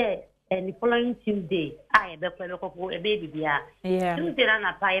I said, and the following Tuesday, I have a baby there. Yeah. Tuesday and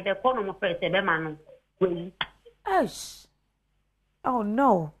a pie, the corner of first, a man. Oh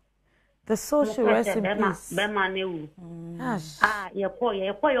no. The social recipe. Your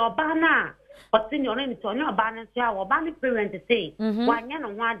boy, your banner. But then your name is on your banner, our banner parent to say, why, you know,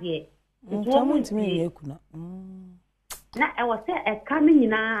 1 year. It's woman to me. Now, I was coming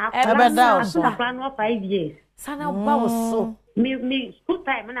in a plan of 5 years. Sana was so. Me, school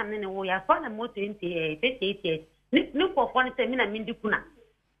time, and I'm in a way. I found a motor in 58 years. Look for fun, I mean, the Kuna.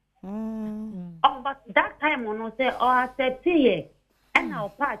 Oh, but that time when I say, oh, I said, see, and now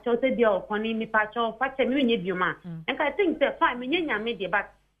patch, I said, you're funny, me patch, or patch, and me, you man. And I think the 5 million media,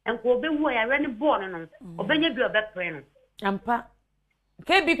 but. And go be where I ran born and or when you do a back friend. Ampa.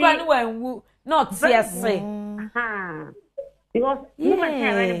 Can't be quite well, not say. Because you might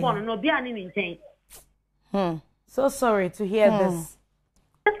have born and no be anything. So sorry to hear this.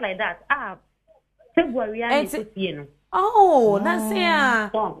 Just like that. February, I need oh, that's here.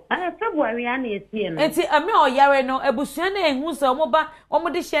 February, I need to and see, I'm not yare no, a bushane who's a moba, or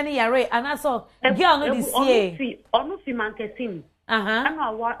Modishani yare, and I saw a girl no this year. Almost a man can sing. I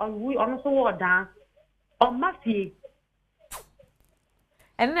know what we almost wore down on Mafia.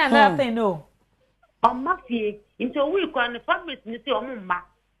 And then another thing, no. On Mafia, into a week on the family, Mr. Omuma.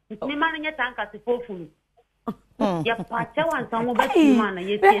 Me manning a tank at the phone. Your patcher and some of the man,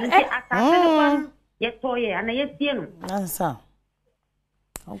 you see, yet toy, and I yet see him. Answer.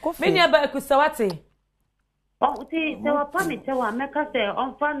 Many about Kusawati. Oh, see, there were panic, so I make us say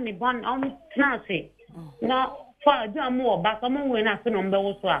on family born on Nancy. No. For do more back among when I said on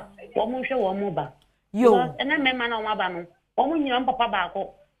Boswa, one show one more back. You and then man on Mabano, one young papa back.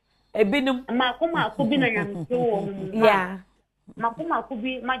 A binum, Makuma could be a young yeah. Makuma could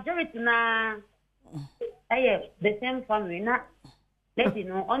be majority na the same family, not let you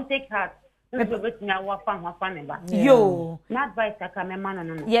know, on take heart. Yo, not by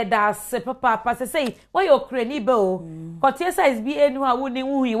Sakaman. Yeah, that's papa. Say, why you're cranny bow? Cotiesa is be anyone who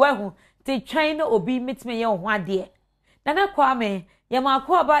knew you well. Te China obi meet me yon 1 day. Nana Kwame, Yama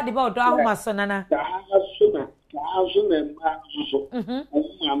kwa about the boat down my son, Nana.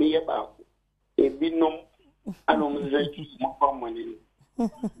 Mammy about a binum. I don't know money.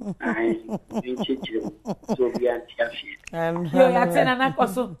 I so we are Nana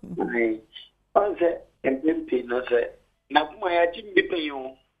Cosso. I said, and then Pino said, now my didn't be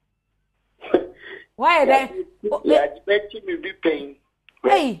paying. Why then? I bet you be paying.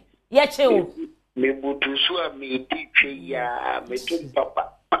 Hey. Yes, you. Me butu so me teacher ya me tum papa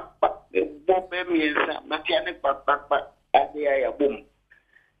me bombe me nsa matiane papa ade ya bom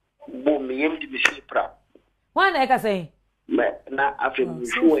me yem di bisi pra wan e ka say me na afi me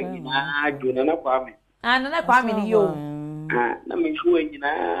shuwa nyina ajo na kwame na kwame ni yo na me shuwa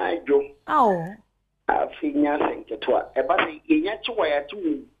nyina ajo afi nya senketo e ba se enya chiwa ya tu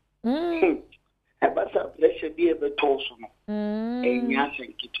e ba sa pressure bi e be toso no enya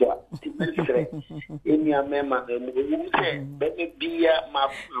senkitwa timesre enya mema mu se be bia ma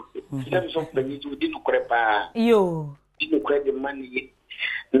sem so penyi di no krepa yo di no kredi mani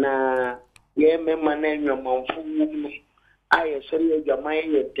na ye mema na nyomanfu mu aye so ye jama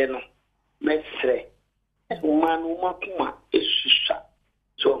ye de no mesre umanu makuma esusa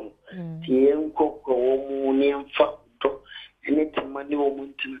so tie nko ko mu ne mfa do ene temane wo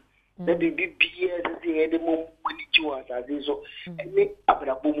muntina na bibi biye se ede mo mani chiwa sa so ene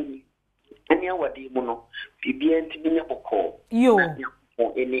abrabo mu ene awade mu no bibi ntimi ne boko yo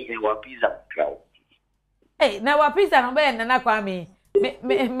ene he wa pizza kraw na wa pizza no be na kwa me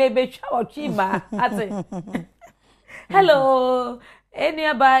be twa o chima ate hello eni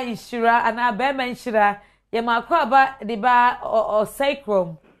aba inshira ana be ma inshira ye ma kwa ba de ba o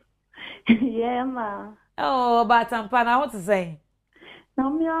sacrum yeah ma oh ba tampa na what to say na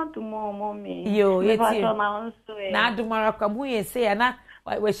mi adumo mommy yo ye ti na adumara kwa mu ye say na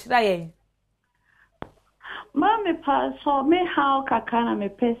we shira ye Mami pa so me how kakana me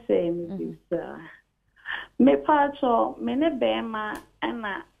pese mi bisa. Me pa so me ne bema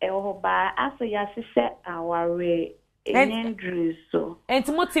ana eho ba aso ya sise aware enyendru so.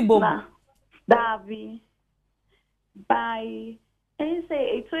 Enti motibom. Davi. Bye. And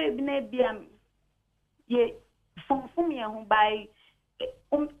say eto ebi na bia ye fom ye ho bai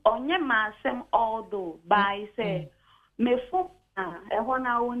onye ma asem although by say me fom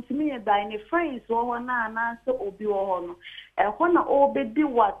ehona wontimi ye dai ne friends wo na na so obi wo ho no ehona obedi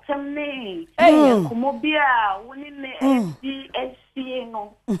watem ne komo bia woni ne SC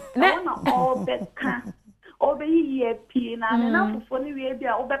no ehona obeka obeyi ye pie na na fofo ne wie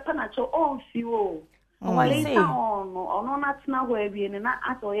bia obepa na cho onfi wo wale ta ono na tena ho abie ne na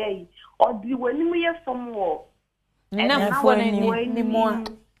atoye yi odi wani mu ye fom wo na fofo ni mo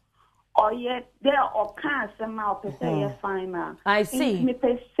Oye, there or can't somehow per se final. I see. Me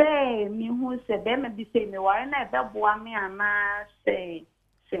per se, me who said, them be say me, why not me and I say,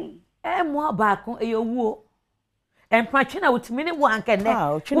 more back on your woo. And Pachina with me one can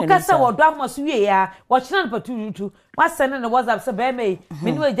now. Ukasa or Damas, we are watching on for 2 What's sending the WhatsApp Sabeme,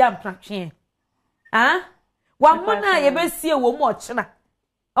 me no jump traction. Ah? One more night, you best see a woman watching.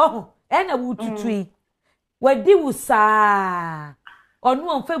 Oh, and a wood to tree. Where do you say? Onu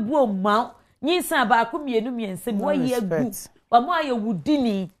onfe buo ma nyinsa ba ko mienu miense bo ye gu wa mo aye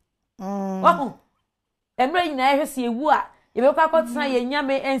wudini oh emre nyina ehwese ewu a ye be kwa kwotena ye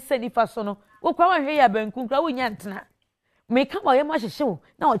nyame ense difa so no wo kwa hwe ya banku kra wo nya ntena me ka mo ye ma hyehye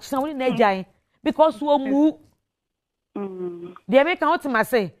na o kyena wo na agyan because wo mu de me ka wotima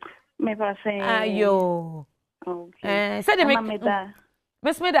say me ba say ayo okay say de me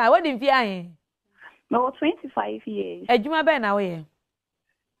Miss Meda what din fi ahen no 25 years adwuma ben na wo ye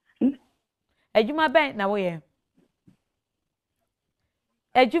Ejuma ben na wo ye.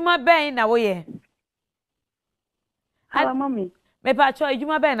 Ejuma ben na wo ye. Hello mommy. Me pa cho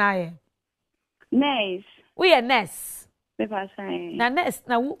ejuma ben na ye. Nice. We ye nurse. Me pa say. Na nurse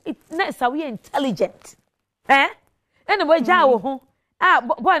na nurse we intelligent. Eh? Ene mo ja wo ho. Ah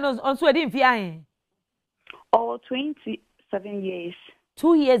boy no on so e fi ahen. Oh 27 years.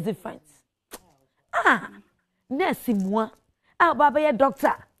 2 years difference. Ah. Nurse moi. Ah baba ye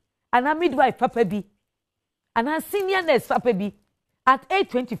doctor. And a midwife papa bi and a senior nurse papa bi at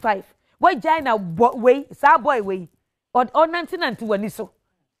 8:25 why China way sa boy way or 1991 so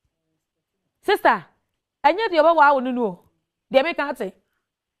sister anya de oba wa wo no de me kan ate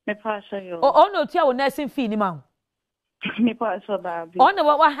me pa so yo o no tia wo nursing fee ni ma me pa so da bi on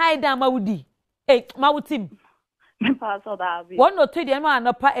wa hide down ma wudi ma wutim me pa so da bi won no to de ma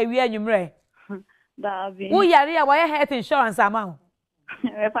no pa ewi anwumre da bi wo yare ya wa health insurance amount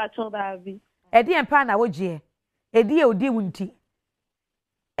If I told Abby, Eddie and Pana would ye, Eddie or dear wunty.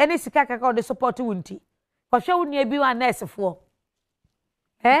 Any sikaka or the support wunty. For show near be one nurse for.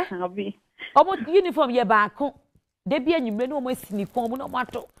 Eh? Abby. Almost uniform ye back. They be any no more uniform, no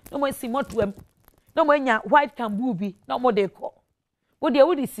matter, no more simotum, no more white can booby, no more they call. Would they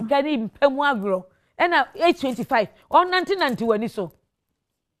would sikani in Pemuagro and 8:25 or 1991 so.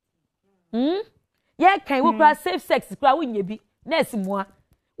 Yeah, can we pass safe sex crowd ye be. Nurse moi.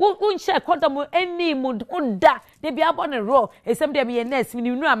 Won share condom any mund unda. They be up on a row. E some dem ye nurse we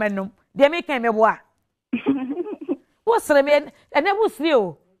nu amanom. They make me boa. What's the man? And I was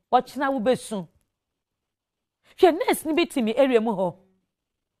real. Watch na wo besu. Hwe nurse ni betimi area mu ho.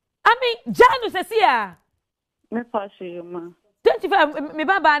 Ami Janu sesia. Me pass you ma. 25 me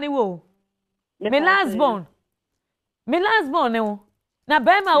baba ni wo. Me last born. Me last born no. Na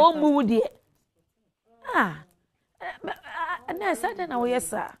bema wo mu de. Ah. Na sada na wo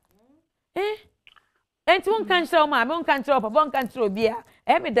yesa enti won kan kire o ma me won kan kire o papa won kan kire obi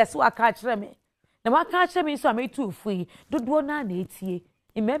a me deso aka kire me na wa ka kire me so am etu fui dodo na na etie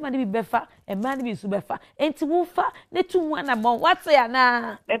emema ne bi befa emema ne bi su befa enti wo fa ne tu hu na mo what ya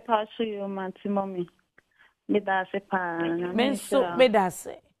na e pa so you man ti mommy me da se pa me so me da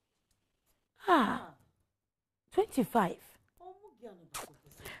se 25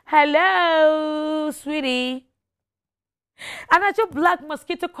 Hello, sweetie. Anacho black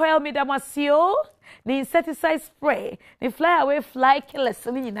mosquito coil me damasio. The insecticide spray. The fly away fly killer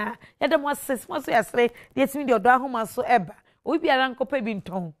selina. Yadam says, once we are straight, yet me the odahoma so eba. We be around cope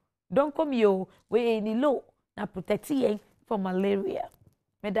binton. Don't come yo, we any low. Na protect ye from malaria.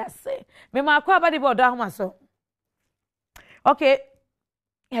 Me that say. Me ma kwa badi bo odahoma so. Okay.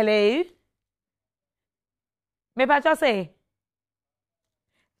 Hello. Me pa cho say.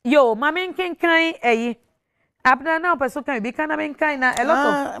 Yo, mamen ken kai abna na person kan bi kana men kai na a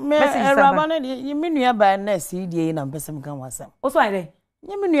lot of messages rabana ni me nua ba na CD na person kan wasam o so ai dey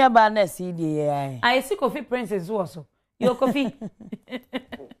ni me nua ba na CD ai see Kofi Princess also yo Kofi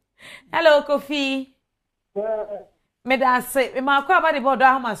hello Kofi me da say me ma kwa ba de bodo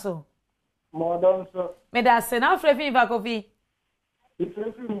ahoma so modern so me da say na free fi Kofi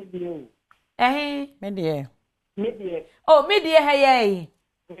me de oh me de hey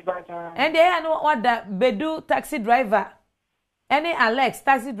and they are no other Bedu taxi driver. Any Alex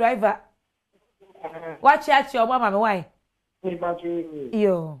taxi driver. Watch out your mama, why?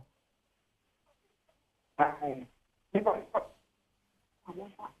 Yo.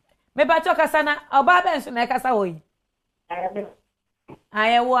 Me bacho kasana, oba bensu na kasa hoyi.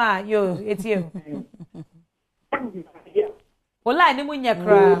 Ayewa, yo, it's you. O line ni munye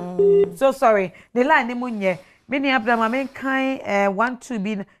kra. So sorry. The line ni munye. Many of them are kind want to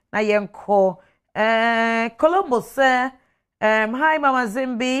be na yenko. Columbus, hi Mama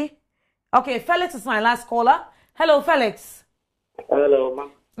Zimbi. Okay, Felix is my last caller. Hello, Felix. Hello,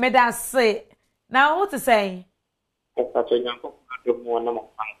 ma'am. Me that say. Now what to say?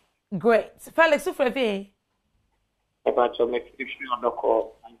 Great. Felix, who for me?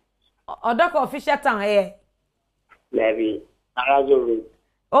 Odoko official town here. Maybe.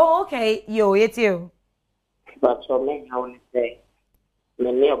 Oh, okay. Yo, it's you. But so many I want to say,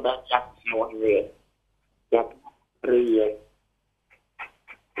 many of that just 1 year, yeah, 3 years.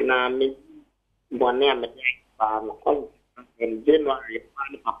 Now, me, one name, in January,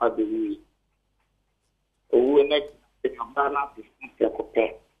 Papa be we make the Cabana to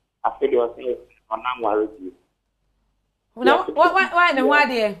I feel you are saying, I'm worried. No, why, no, why,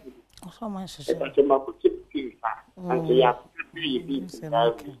 dear? So much.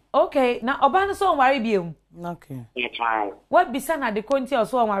 Okay, now Obana so worry you. Okay. What be son at the country or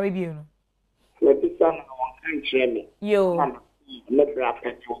so worry you? Yo.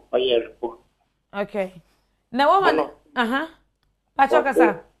 Okay. Now woman, Pachoka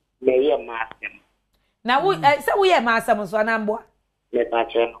sir. Now we are master so number.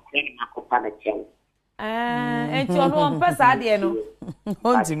 And you know, person, dear no.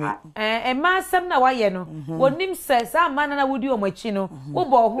 A master na why no. What name says, some man and I would do my chino. Who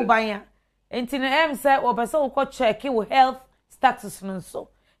bought who buy ya? And Tina M said, or person who check your health status no so.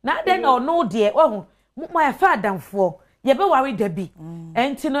 Now then, or no, dear, oh, my father for. You better worry, Debbie.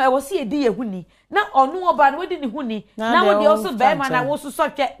 And Tina, I was see a dear honey. Now, or no about wedding honey. Now, they also bear man, I was so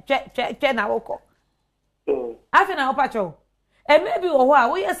check now. I think I'll patch you. And maybe we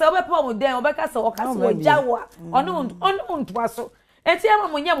are so bad with them, or Bacasa or Castle Jawa, or no, so. And tell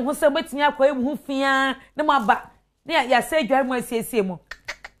me when you who said, waiting up, who fear the maba. Near ya say, John was say, Simo.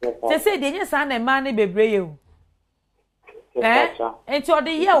 They say, the yes, and money be brave. Eh? And to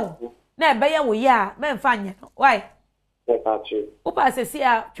the yo. Now, by your ya, man, fine. Why? Upa says,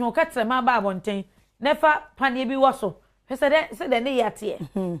 here, Chocats and Maba one thing. Never panny be wasso. Said the near tear.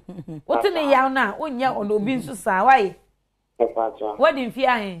 What in the yaw now? When you on the beans to say, why? What in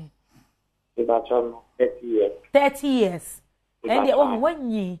fear him? 30 years. 30 years. And the old 1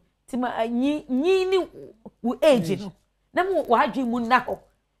 year. Tima ye age. No more you moon knuckle.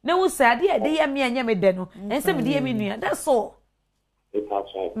 No, sir, dear, dear me and Yammy Deno, and some dear me. That's all.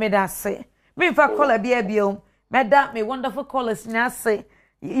 May that say. Me for color be a bill. Madame, me wonderful colors now say.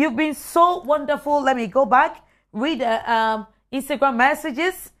 You've been so wonderful. Let me go back. Read the Instagram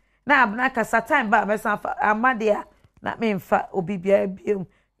messages. Now, I'm not a time by myself. Amadia. Not me fa obi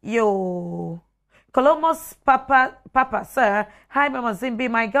yo Columbus Papa sir, hi Mama Zimbi,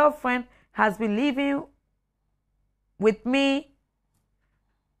 my girlfriend has been living with me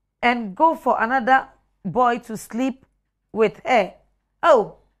and go for another boy to sleep with her.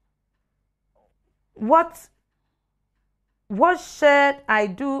 Oh, what should I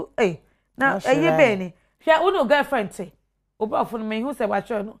do? Hey, now you Benny, yeah, uno girlfriend say, oba for me who say what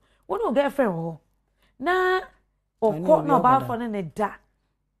you know, uno girlfriend ho na. Of course, no bad for any da.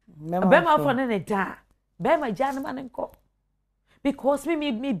 Bema for any da. Bema Janman and Co. Because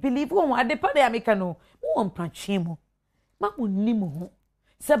me believe one at the party Americano, one panchimo. Mamu Nimo.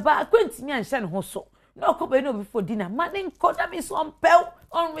 Saba Quinty and Shan Hoso. no ko be no before dinner man ko da me so ompel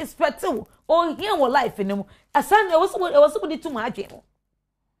on respect o here wo life ni mu asan e was so di too much mo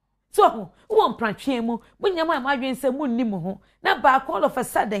so wo mpratwe mu bunya ma adwen se mu nni mu ho na ba all of a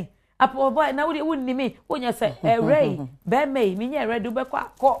sudden apo boy na wo nni me wonya say ray be me nye ready be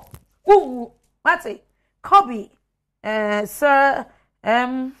kwa ko wu mate Kobe sir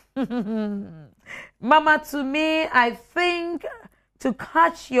Mama, to me, I think to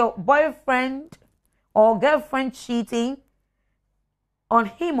catch your boyfriend or girlfriend cheating on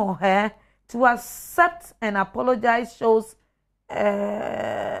him or her, to accept and apologize shows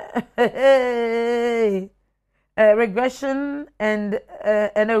regression and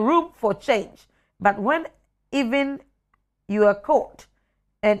a room for change. But when even you are caught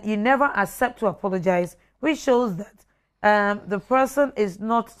and you never accept to apologize, which shows that the person is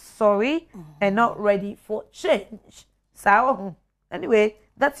not sorry and not ready for change. So, anyway,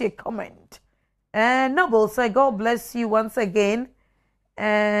 that's your comment. And Noble say, God bless you once again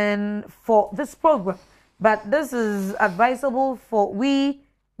and for this program. But this is advisable for we,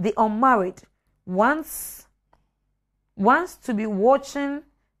 the unmarried, once to be watching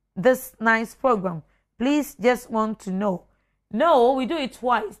this nice program. Please just want to know. No, we do it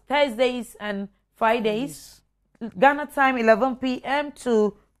twice, Thursdays and Fridays. Ghana time 11 p.m.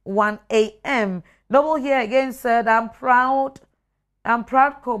 to 1 a.m. Noble here again said, I'm proud,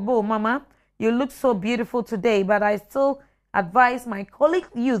 Kobo, Mama. You look so beautiful today, but I still advise my colleague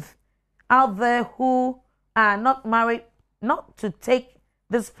youth out there who are not married not to take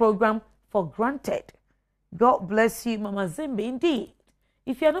this program for granted. God bless you, Mama Zimbi. Indeed,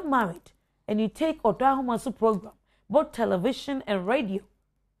 if you're not married and you take Otahumasu program, both television and radio,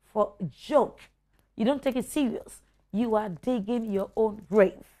 for a joke, you don't take it serious, you are digging your own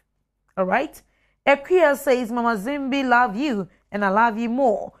grave. All right? Akumaa says, Mama Zimbi, love you, and I love you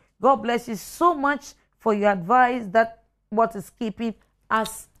more. God bless you so much for your advice. That what is keeping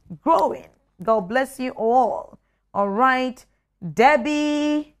us growing. God bless you all. All right?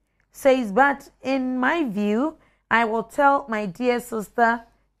 Debbie says, but in my view, I will tell my dear sister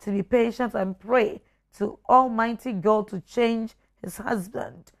to be patient and pray to Almighty God to change his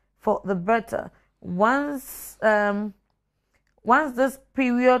husband for the better. Once this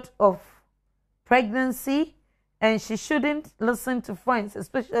period of pregnancy, and she shouldn't listen to friends,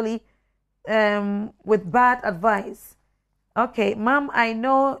 especially with bad advice. Okay, Mom, I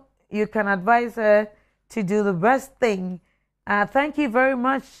know you can advise her to do the best thing. Thank you very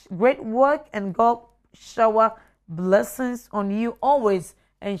much. Great work, and God shower blessings on you always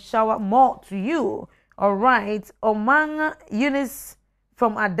and shower more to you. All right, Omanga Eunice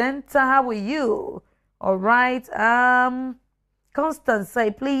from Adenta, how are you? All right. Constance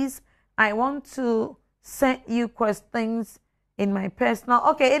say, please, I want to send you questions in my personal.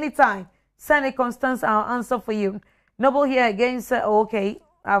 Okay, anytime. Send it, Constance. I'll answer for you. Noble here again said, oh, okay,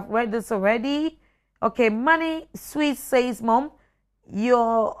 I've read this already. Okay, Money Sweet says, Mom,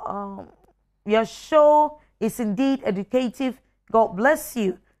 your show is indeed educative. God bless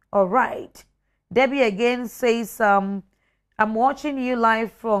you. All right. Debbie again says, I'm watching you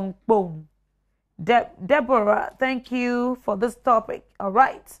live from Boom. Deborah, thank you for this topic. All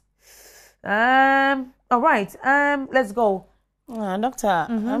right. All right. Let's go. Doctor,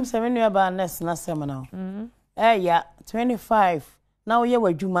 I'm 7 years about next seminar. Yeah, 25. Now you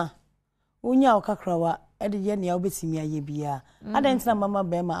were Juma. Unya okakrawa, Eddie Yenia Bessimia Yebia. I didn't know Mama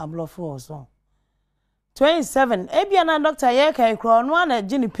Bema Ablo for so. 27. Ebiana Doctor Yeka Crown one at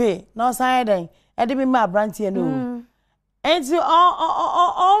Jenny Pay, no side, Eddie Ma Branty no. And you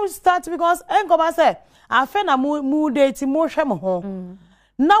all start because Enko say, I found a mood date more shame home.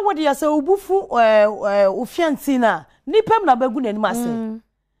 Now what you say, Ubufu, Ufiancina, Nipem na begun and master.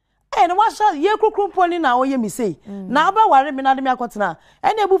 And what shall ye cook pony now, ye me say? Now about worry me not me a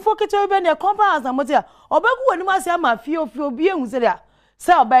and a buffo to be a compass and motia, or Bagu and Massa, few of your beings there.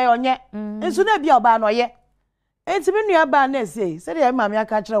 Sell by on ye, and soon be a ban or ye. It's been your ban, say, said I, mammy, I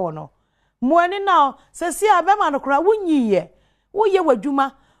catch her no. Morning now, says, see, I beman cry 1 year. Oh, ye were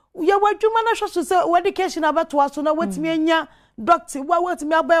Juma. Ye were Juma, I should say, education about to us, so now what's me and ya, doctor, what was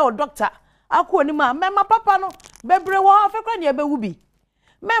me about or doctor? I couldn't, mamma, papa, no, bebre, half a cranny, be.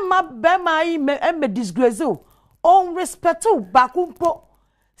 Mamma, bema, me disgrace, oh, respect to Bakumpo.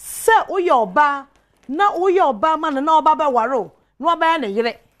 Sir, oh, your bar, now, oh, your barman, and no baba waro, no banner,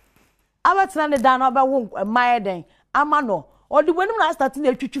 yet. I was landed down about won't my day, Amano, or the women are starting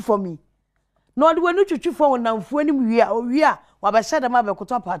a chuchu for me. No, the one chuchu for now, when we are, while I said a mother could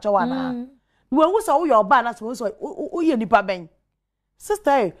top at Joanna. When we saw your ban as was, oh, you nipa bang.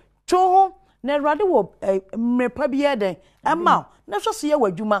 Sister, cho home, ne rather whoop a mepabia day, and ma, never see a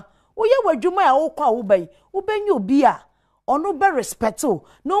word, Juma. Oye wadwuma ya wo kwa wo bai. Wo benye obi a ono be respect o.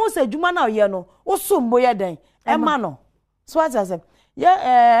 No say adwuma na oye no, wo sombo ye den. Ema no. So what I say?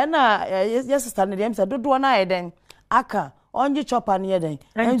 Yeah, na yes sister na dem say dodo na ye den. Aka onji chopper na ye den.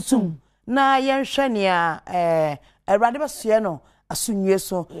 Ensum na ye hwe ne a Erade be sue no asunwie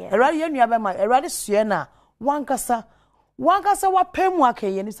so. Erade ye nua be ma erade sue na wankasa wa pemu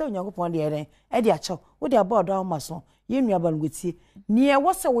akaye ni se Onyankopon de eren e de acho wo de abodo amaso ye nua ba ngotie ne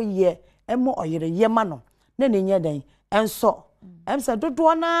wo se wo ye emo oyere ye ma no na ne nya den enso emse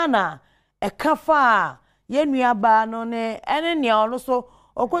dodo na e kafa ye nua ba no ne ene ne ono so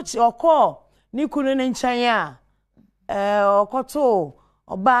okochi okọ ni kunu ne nchen a okoto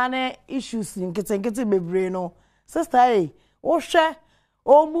oba ne issues nkete bebre no sister wo hwe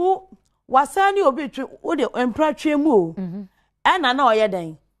omu wasani obi twi wo de empratwe mu o ena na oye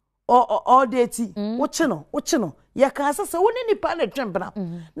den o deti wo chi no ye ka asese wo ni nipa na twempena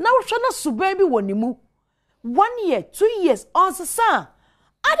na wo hwe na suban bi woni mu 1 year 2 years on sesa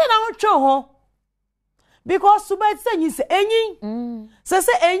ade na wo twe ho because suban sanyi se enyin se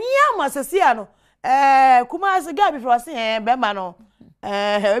enyin ama sese ano kuma se ga bi fro se be ma no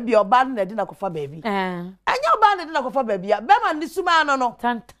ebi oba na de na kofa baby anya oba na de na kofa baby be ma ni suma no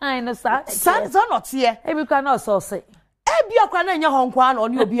tantan no sa so not here ebi kwa na so se ebi akwa na nya honkwa na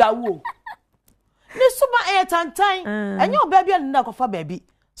oni obi awu ni suma tantan anya oba bia na kofa baby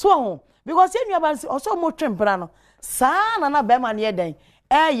so ho because enu aba so mo twempra no sa na be ma ne den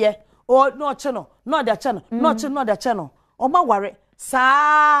o no che no no da che no no da che no o ma ware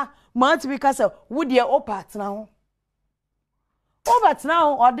sa ma ti bi ka se wo de o partner ho over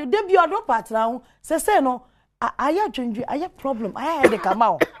now or the debut or partner ho se no aya dwendwe aya problem aya de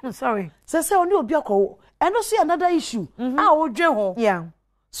kama o sorry se oni obi akọ eno so another issue a o dwe ho yeah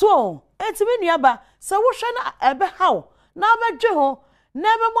so etimi nuaba se wo hwe na ebe haw na ba dwe ho na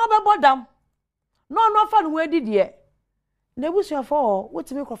ebe mo be bodam no fa no edi de na ebusuafo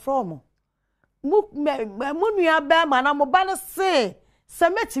wotimi kọ from mu nuaba ma na mo ba no se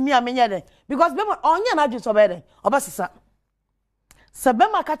metimi amenye de because be onye na adwo so be de obasesa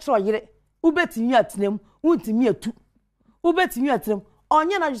sebema ka kiro yire ubetimi atenem untimi atu ubetimi atenem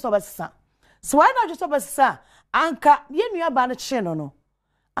onye na adwo so basesa so why na adwo so basesa anka ye nuaba no kye no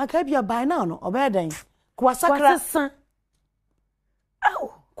anka bia by now no obeden kwa sakra aw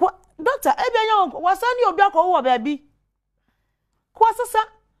kwa doctor ebia nya wasani obi akọ wo baabi kwa sasa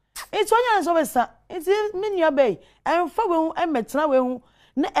eti onye na so basesa eti me nuaba yi emfa we hu emetena we hu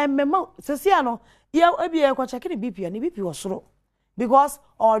na emema sesia no ya ebia kwa check ni BP wo soro because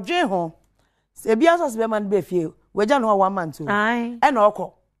odwe ho ebia so se be man be fie weja no 1 month o e na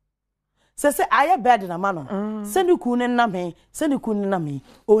okọ se aye bed na ma no se ni ku ne nam he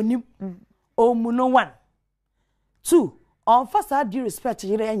onim omu no 1 2 on fa sa due respect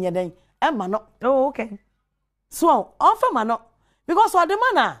yire enye den e ma no oh okay so on fa ma no because o de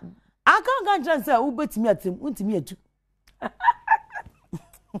ma na aka ganjan se ubetimi atem untimi atu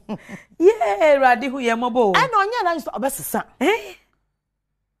yeah radi hu ye mobo e na onye na so obesesa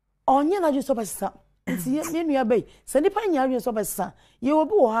onye na so obesesa nti ye nuaba yi se nipa nya adwe so obesesa ye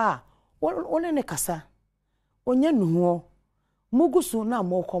obi wo ha wona ne kasa onye nuho mugusu na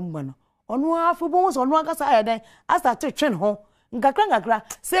mokomba no onu afu bo so onu akasa ayeden asa twetwen ho ngakra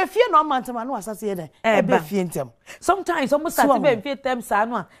se fie no mantama no asase yeden e be fie ntem sometimes almost start be fie tem sa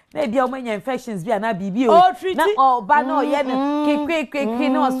no na dia o manya infections bi na bibi o na o ba no ye no kekwe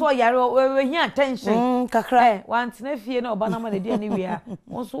no so yare we hia attention kakra want na fie na o ba na ma na dia ni wi a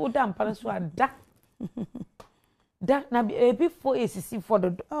won so da mpa so ada that na before ACC for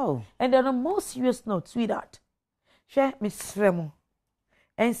the and then the most serious note sweetheart share Miss Remo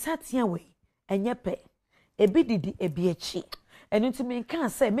and satia we enye pe ebi didi ebi echi enu ti me kan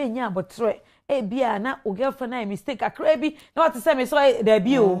say me nya abotre bia na o girlfriend na mistake akra bi na what say me so da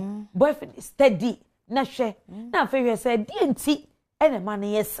bi o boyfriend steady na hwe na fa hwe say die nti ene ma na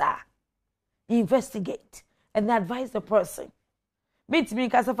yesa investigate and advise the person meet me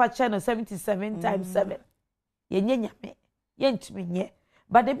kasafa channel 77 times 7 yenye nyame yentumi nye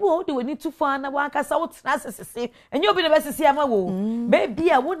but the boy they need to find na wakasa wotina sesese enye obi na besese ama wo baby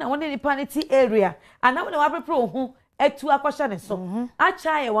a wo na wo ne panity area ana wo na wapepro ho etu akwasha ne so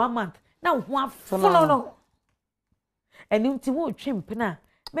acha ye 1 month na ho afono no enim ti wo twempena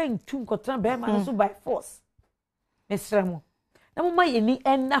men tu nkotra be ma so by force mesremo na mo ma ye ni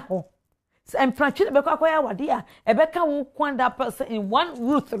enna ho empratwe be kwa ya wade a ebeka wo kwanda person in one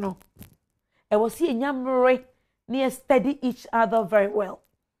route no e was see enyamre near study each other very well.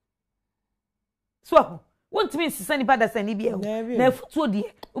 So, want me to send bad as any be na futuo de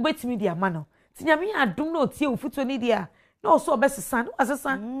ubetimi de amano. Tinyame adum na otie futuo ni dia no so best son as a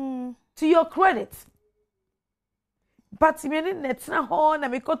son to your credit. But me net na ho na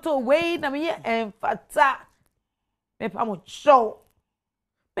me koto way na me emfata. Me pa mo show.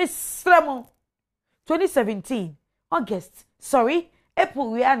 Me sremo 2017 August. Sorry,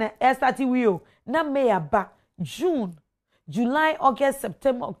 April we are starting we na May aba June, July, August,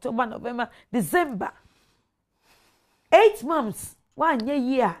 September, October, November, December. 8 months. 1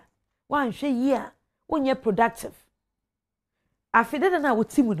 year. 1 year. 1 year productive. After na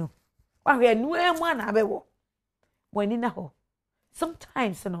wotimu no. Wa hwe nu emu na abewo. Wani na ho.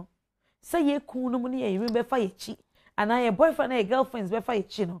 Sometimes no. Say ye kun no mu ne ye be fa ye chi. Ana ye boyfriend and girlfriends be fa ye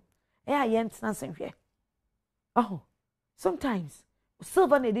chi no. E a ye ntena senhwe. Oh. Sometimes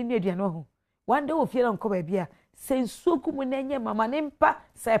silver na de aduane ho. One day ofie na nko ba bia. Sensuo kumu na nye mama ne mpa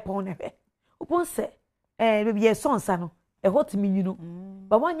say pon ne hwe. Upon say baby ye sonsa no. E hot me you know.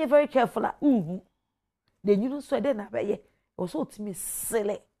 But one you very careful then you know so then na be ye. Also to me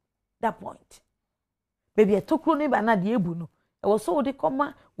silly that point. Baby I took no ba na de ebu no. E was so de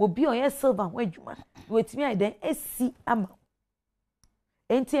koma wo bi on ye silver ho adwuma. Wetimi ai den esi ama.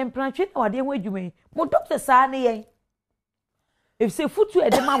 Enti empratwe na wade ho adwuma. Mo doctor sa na yen. If say futu e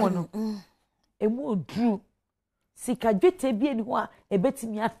de ma no. E mo dru. Sika dwete bi eni ho a e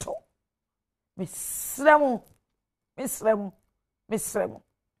betimi ato. Mesremo.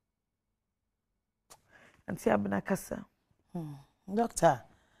 Anti abna kasa. Doctor,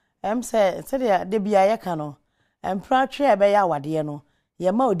 say de bia ye ka no. Empratwe e be ya wade no.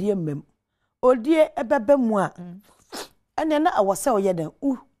 Ye ma odie mmem. Odie ebebe mu a. Ene na awose oye den.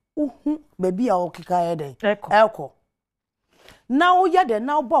 Uhu baby a okika ye den. Eko. Na wo ye den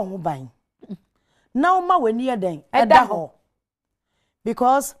na wo bo ho ban. Na wo ma weni ye den. Eda ho.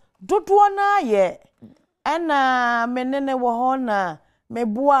 Because dodo na ye ena menene wo ho na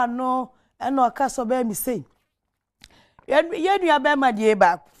mebua no ena okaso be mi sei ye nua be ma die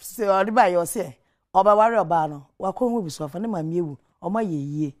ba se ori ba yo se oba ware oba no wakohu bisofa ne ma miewu oma ye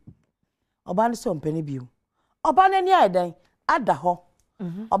yie oba ne so mpene biu oba ne ni aidan ada ho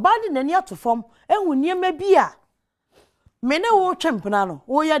oba ne nani atofom ehu niema bi a mene wo twempena no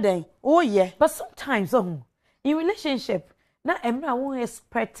wo ye den wo ye. But sometimes in relationship na emra won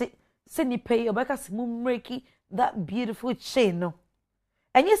expect say ni pay obeka simu mreki that beautiful chain no.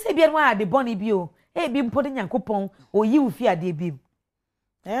 And you say bia no the bonny bio. Eh bi mpo de Nyankopon oyi wo fi ade bi.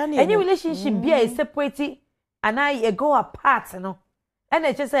 Any relationship bia is separate and I go apart no. And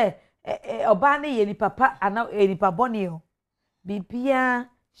I just say oba na ye ni papa ana ni pa bonny o. Bibia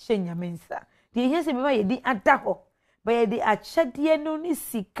shenyamensa. The yes me ma ye di adaho. But ye di achade no ni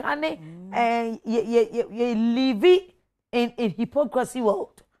sika ne ye live in hypocrisy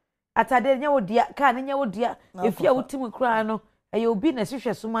world. Atade nya wodia ka nya wodia if you wotimu kra no you be na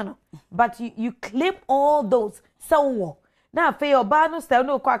hwehwe soma no but you claim all those so na fe oba no style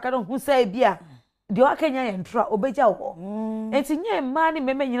no kwa aka no hu sai bia de wakanya ye ntra obeja wo enti nya ma ni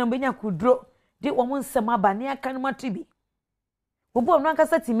meme nyina obenya kudro de wo nsem aba ne aka no matibi obo no anka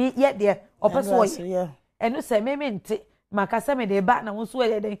satimi ye de opeso wo eno se meme nti makasa me de ba na wo so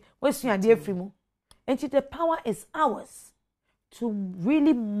ye den wasua de afrimu enti the power is ours to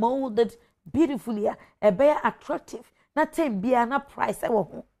really mold it beautifully, a better attractive. Not time be na price.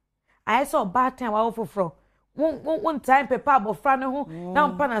 I saw bad time I offer from one time paper but friend who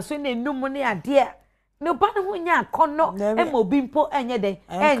now pana so no money idea. No pana who nya kono e mo bimpo enye den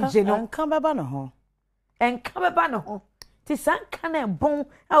enje no kan baba no ho. En kan baba no ho. Ti san kan e bon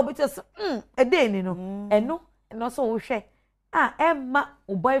a obeto so e dey ni no. Eno so wo hwe. Emma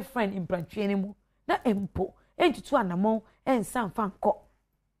o boyfriend impratwe ni mu. Na empo entutu anamon ensan fanko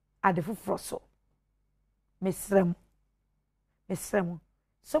adefufro so mesrem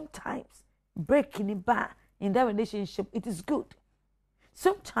sometimes breaking bar in that relationship it is good.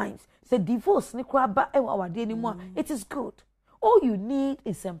 Sometimes the divorce ni kwa ba ewa wade ni mu it is good. All you need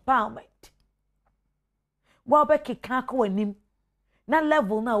is empowerment. Wa be keka ko anim na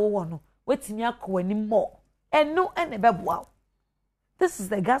level na wo no wetimi akọ anim more eno ene beboa. This is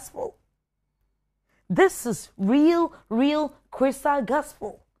the gospel. This is real crystal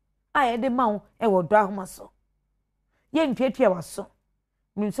gospel. I de maw e wo do ahoma so. Ye ntwetwe waso.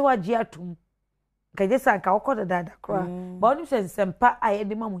 Minso waji atum. Ka je san ka okoda dada kra. Ba onu sempa I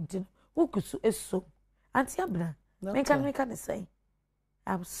de maw ntin. Wokusu eso. Auntie Abna, me can say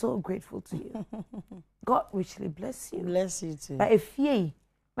I'm so grateful to you. God richly bless you. Bless you too. But if ye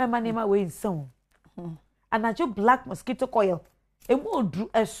my manema we in son. And I black mosquito coil. E mo dru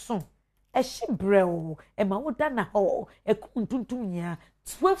eso. E shibreo, e ma woda na ho, e kuntuntum nya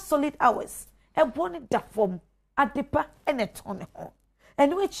 12 solid hours. E bone da form adepa e ne tone ho.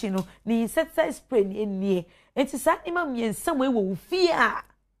 and which you know, ni set spray ni enti sa ni ma miensa we wo fie a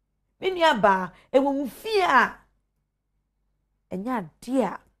me nua ba e wo fie a enya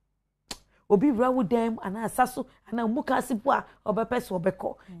dia obi rawo dem ana asaso ana muka sipo a obepeso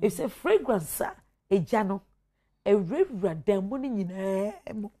obeko if say fragrance a eja no ewura dem mo ni nyina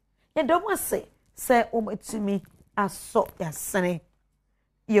mo ye dem ase say o matimi aso yasene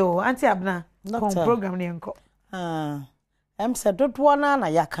yo anti abna kon program ni enko say dodo na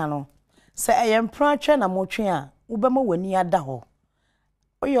yaka no say eyempra twa na motwe a wobema wani ada ho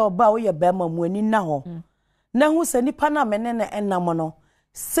oye oba oye bema mu ani na ho na hu se nipa na menene enam no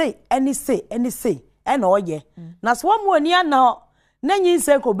say any ena oye na so mu ani ana ho na nyin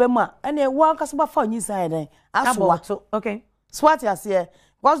se ko bema ene wa kasaba fa nyin sai den aso okay swat yase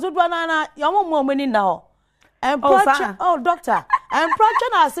because dodo na yomo mu ani na ho empra oh doctor empra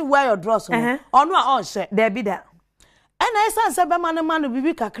na say wear your dress no onu a on she there be that and I say be man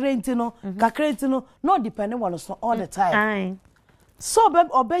bibi kakrenti no no depending on so all the time so be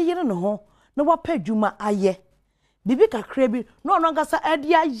obeyire no ho na wa padwuma aye bibi kakra bi no ngasa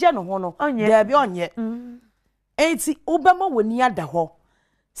ade aye no ho no there be onye enti obema woni ada ho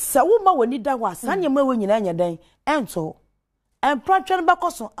se wo ma woni da ho asanye ma wo nyina anya dan ento empratwe be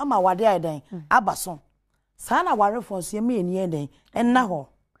koso ama wade adan abaso sa na warefo so ye me ni adan enna ho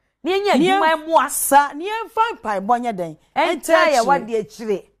ni enya adwuma mu asa ni enfan pai bonye den enta ya wade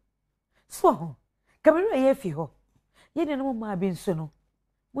akire so kamera ye fi ho ye ne no ma bi nso no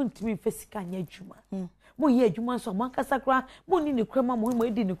muntimi fesika nya adwuma mo ye adwuma nso mo ankasa kra mo ni ne krama mo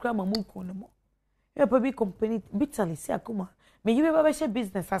edi ne krama mo ku no mo ye pa bi company bitally si Akumaa me yibe ba she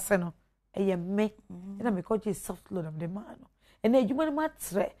business ase no eye me na me ko je soft load of the man no ena adwuma no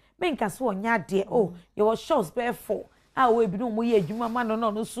matre me nka so onya de oh ye was shows be for we bi no mo ye adwuma ma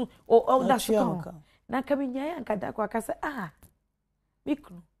no so o da so na ka bi nya ya nka da kwa kasa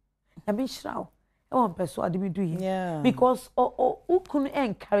mikunu na me shrawo e won peso ade mi do ye because ukunu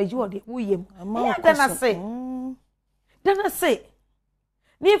encourage what they yem dana say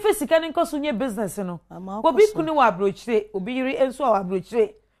ni fisika ni nkoso nye business no obi kunu wa abrochire obi yiri enso wa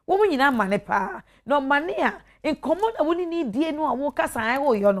abrochire wo mu nyina mane pa no mane a enkomo na woni ni die no a wo kasa an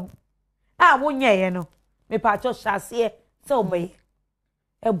wo yo no a wo nyeye no me pa cho shase se obey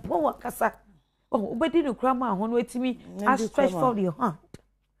e bo wa kasa obedi no kra ma ho no etimi stretch for your hand.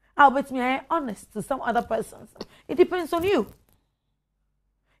 I'll bet me I honest to some other persons. It depends on you.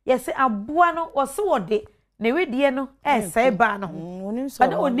 Yes, abuano was so de ne we die no say ba no.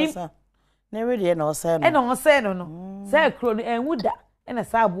 But onim ne we die no say no. E no say no. Say kro no enwuda e na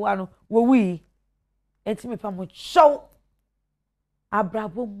say abuano wo wi. Enti me pa mo show.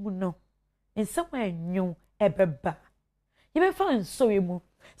 Abrabo mu no. In somewhere new e beba. You be find so emu.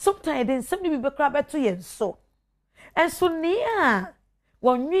 Sometimes then somebody be kra beto yen so. And so near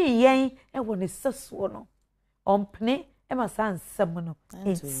wonwi yen e woni seso no ompne e masan sem no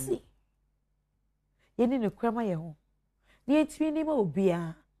ensi yeni ne krama ye ho ne etwi ni ma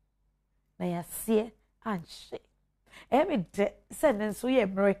obia na yase anhye e me de se ne so ye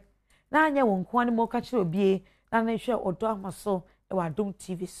mre na anya won ko ani mo ka kire obie na na hwe odo amaso e wa dom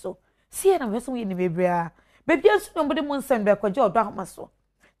tv so sie na weso ye ni bebrea bebia so no bode mo nsem be kwaje odo amaso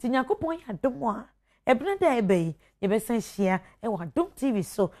ti Nyankopon ya dom a ebna da ebe ye be san hia e wa dom tv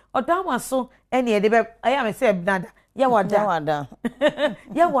so odama so ene de be aya me say ebna da ye wada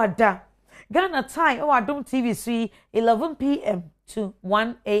ye wada Ghana time e wa dom tv so 11 p.m. to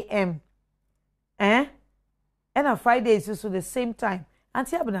 1 a.m. and on Fridays so the same time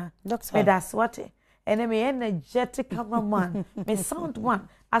anti abna me that's what and me energetic cameraman me sound one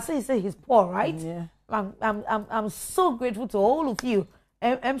I say he's poor right I'm so grateful to all of you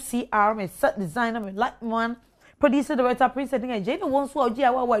MCR, my set designer, my light one, producer, director, presenting, and Jane wants to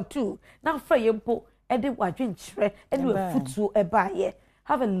GIY too. Now, for you, and then what drink, and do a food to a buy.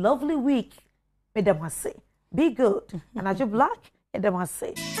 Have a lovely week, Madam say. Be good, and I just black, and them I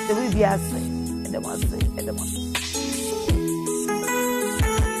say. The way we are saying, and them I say, and them I say.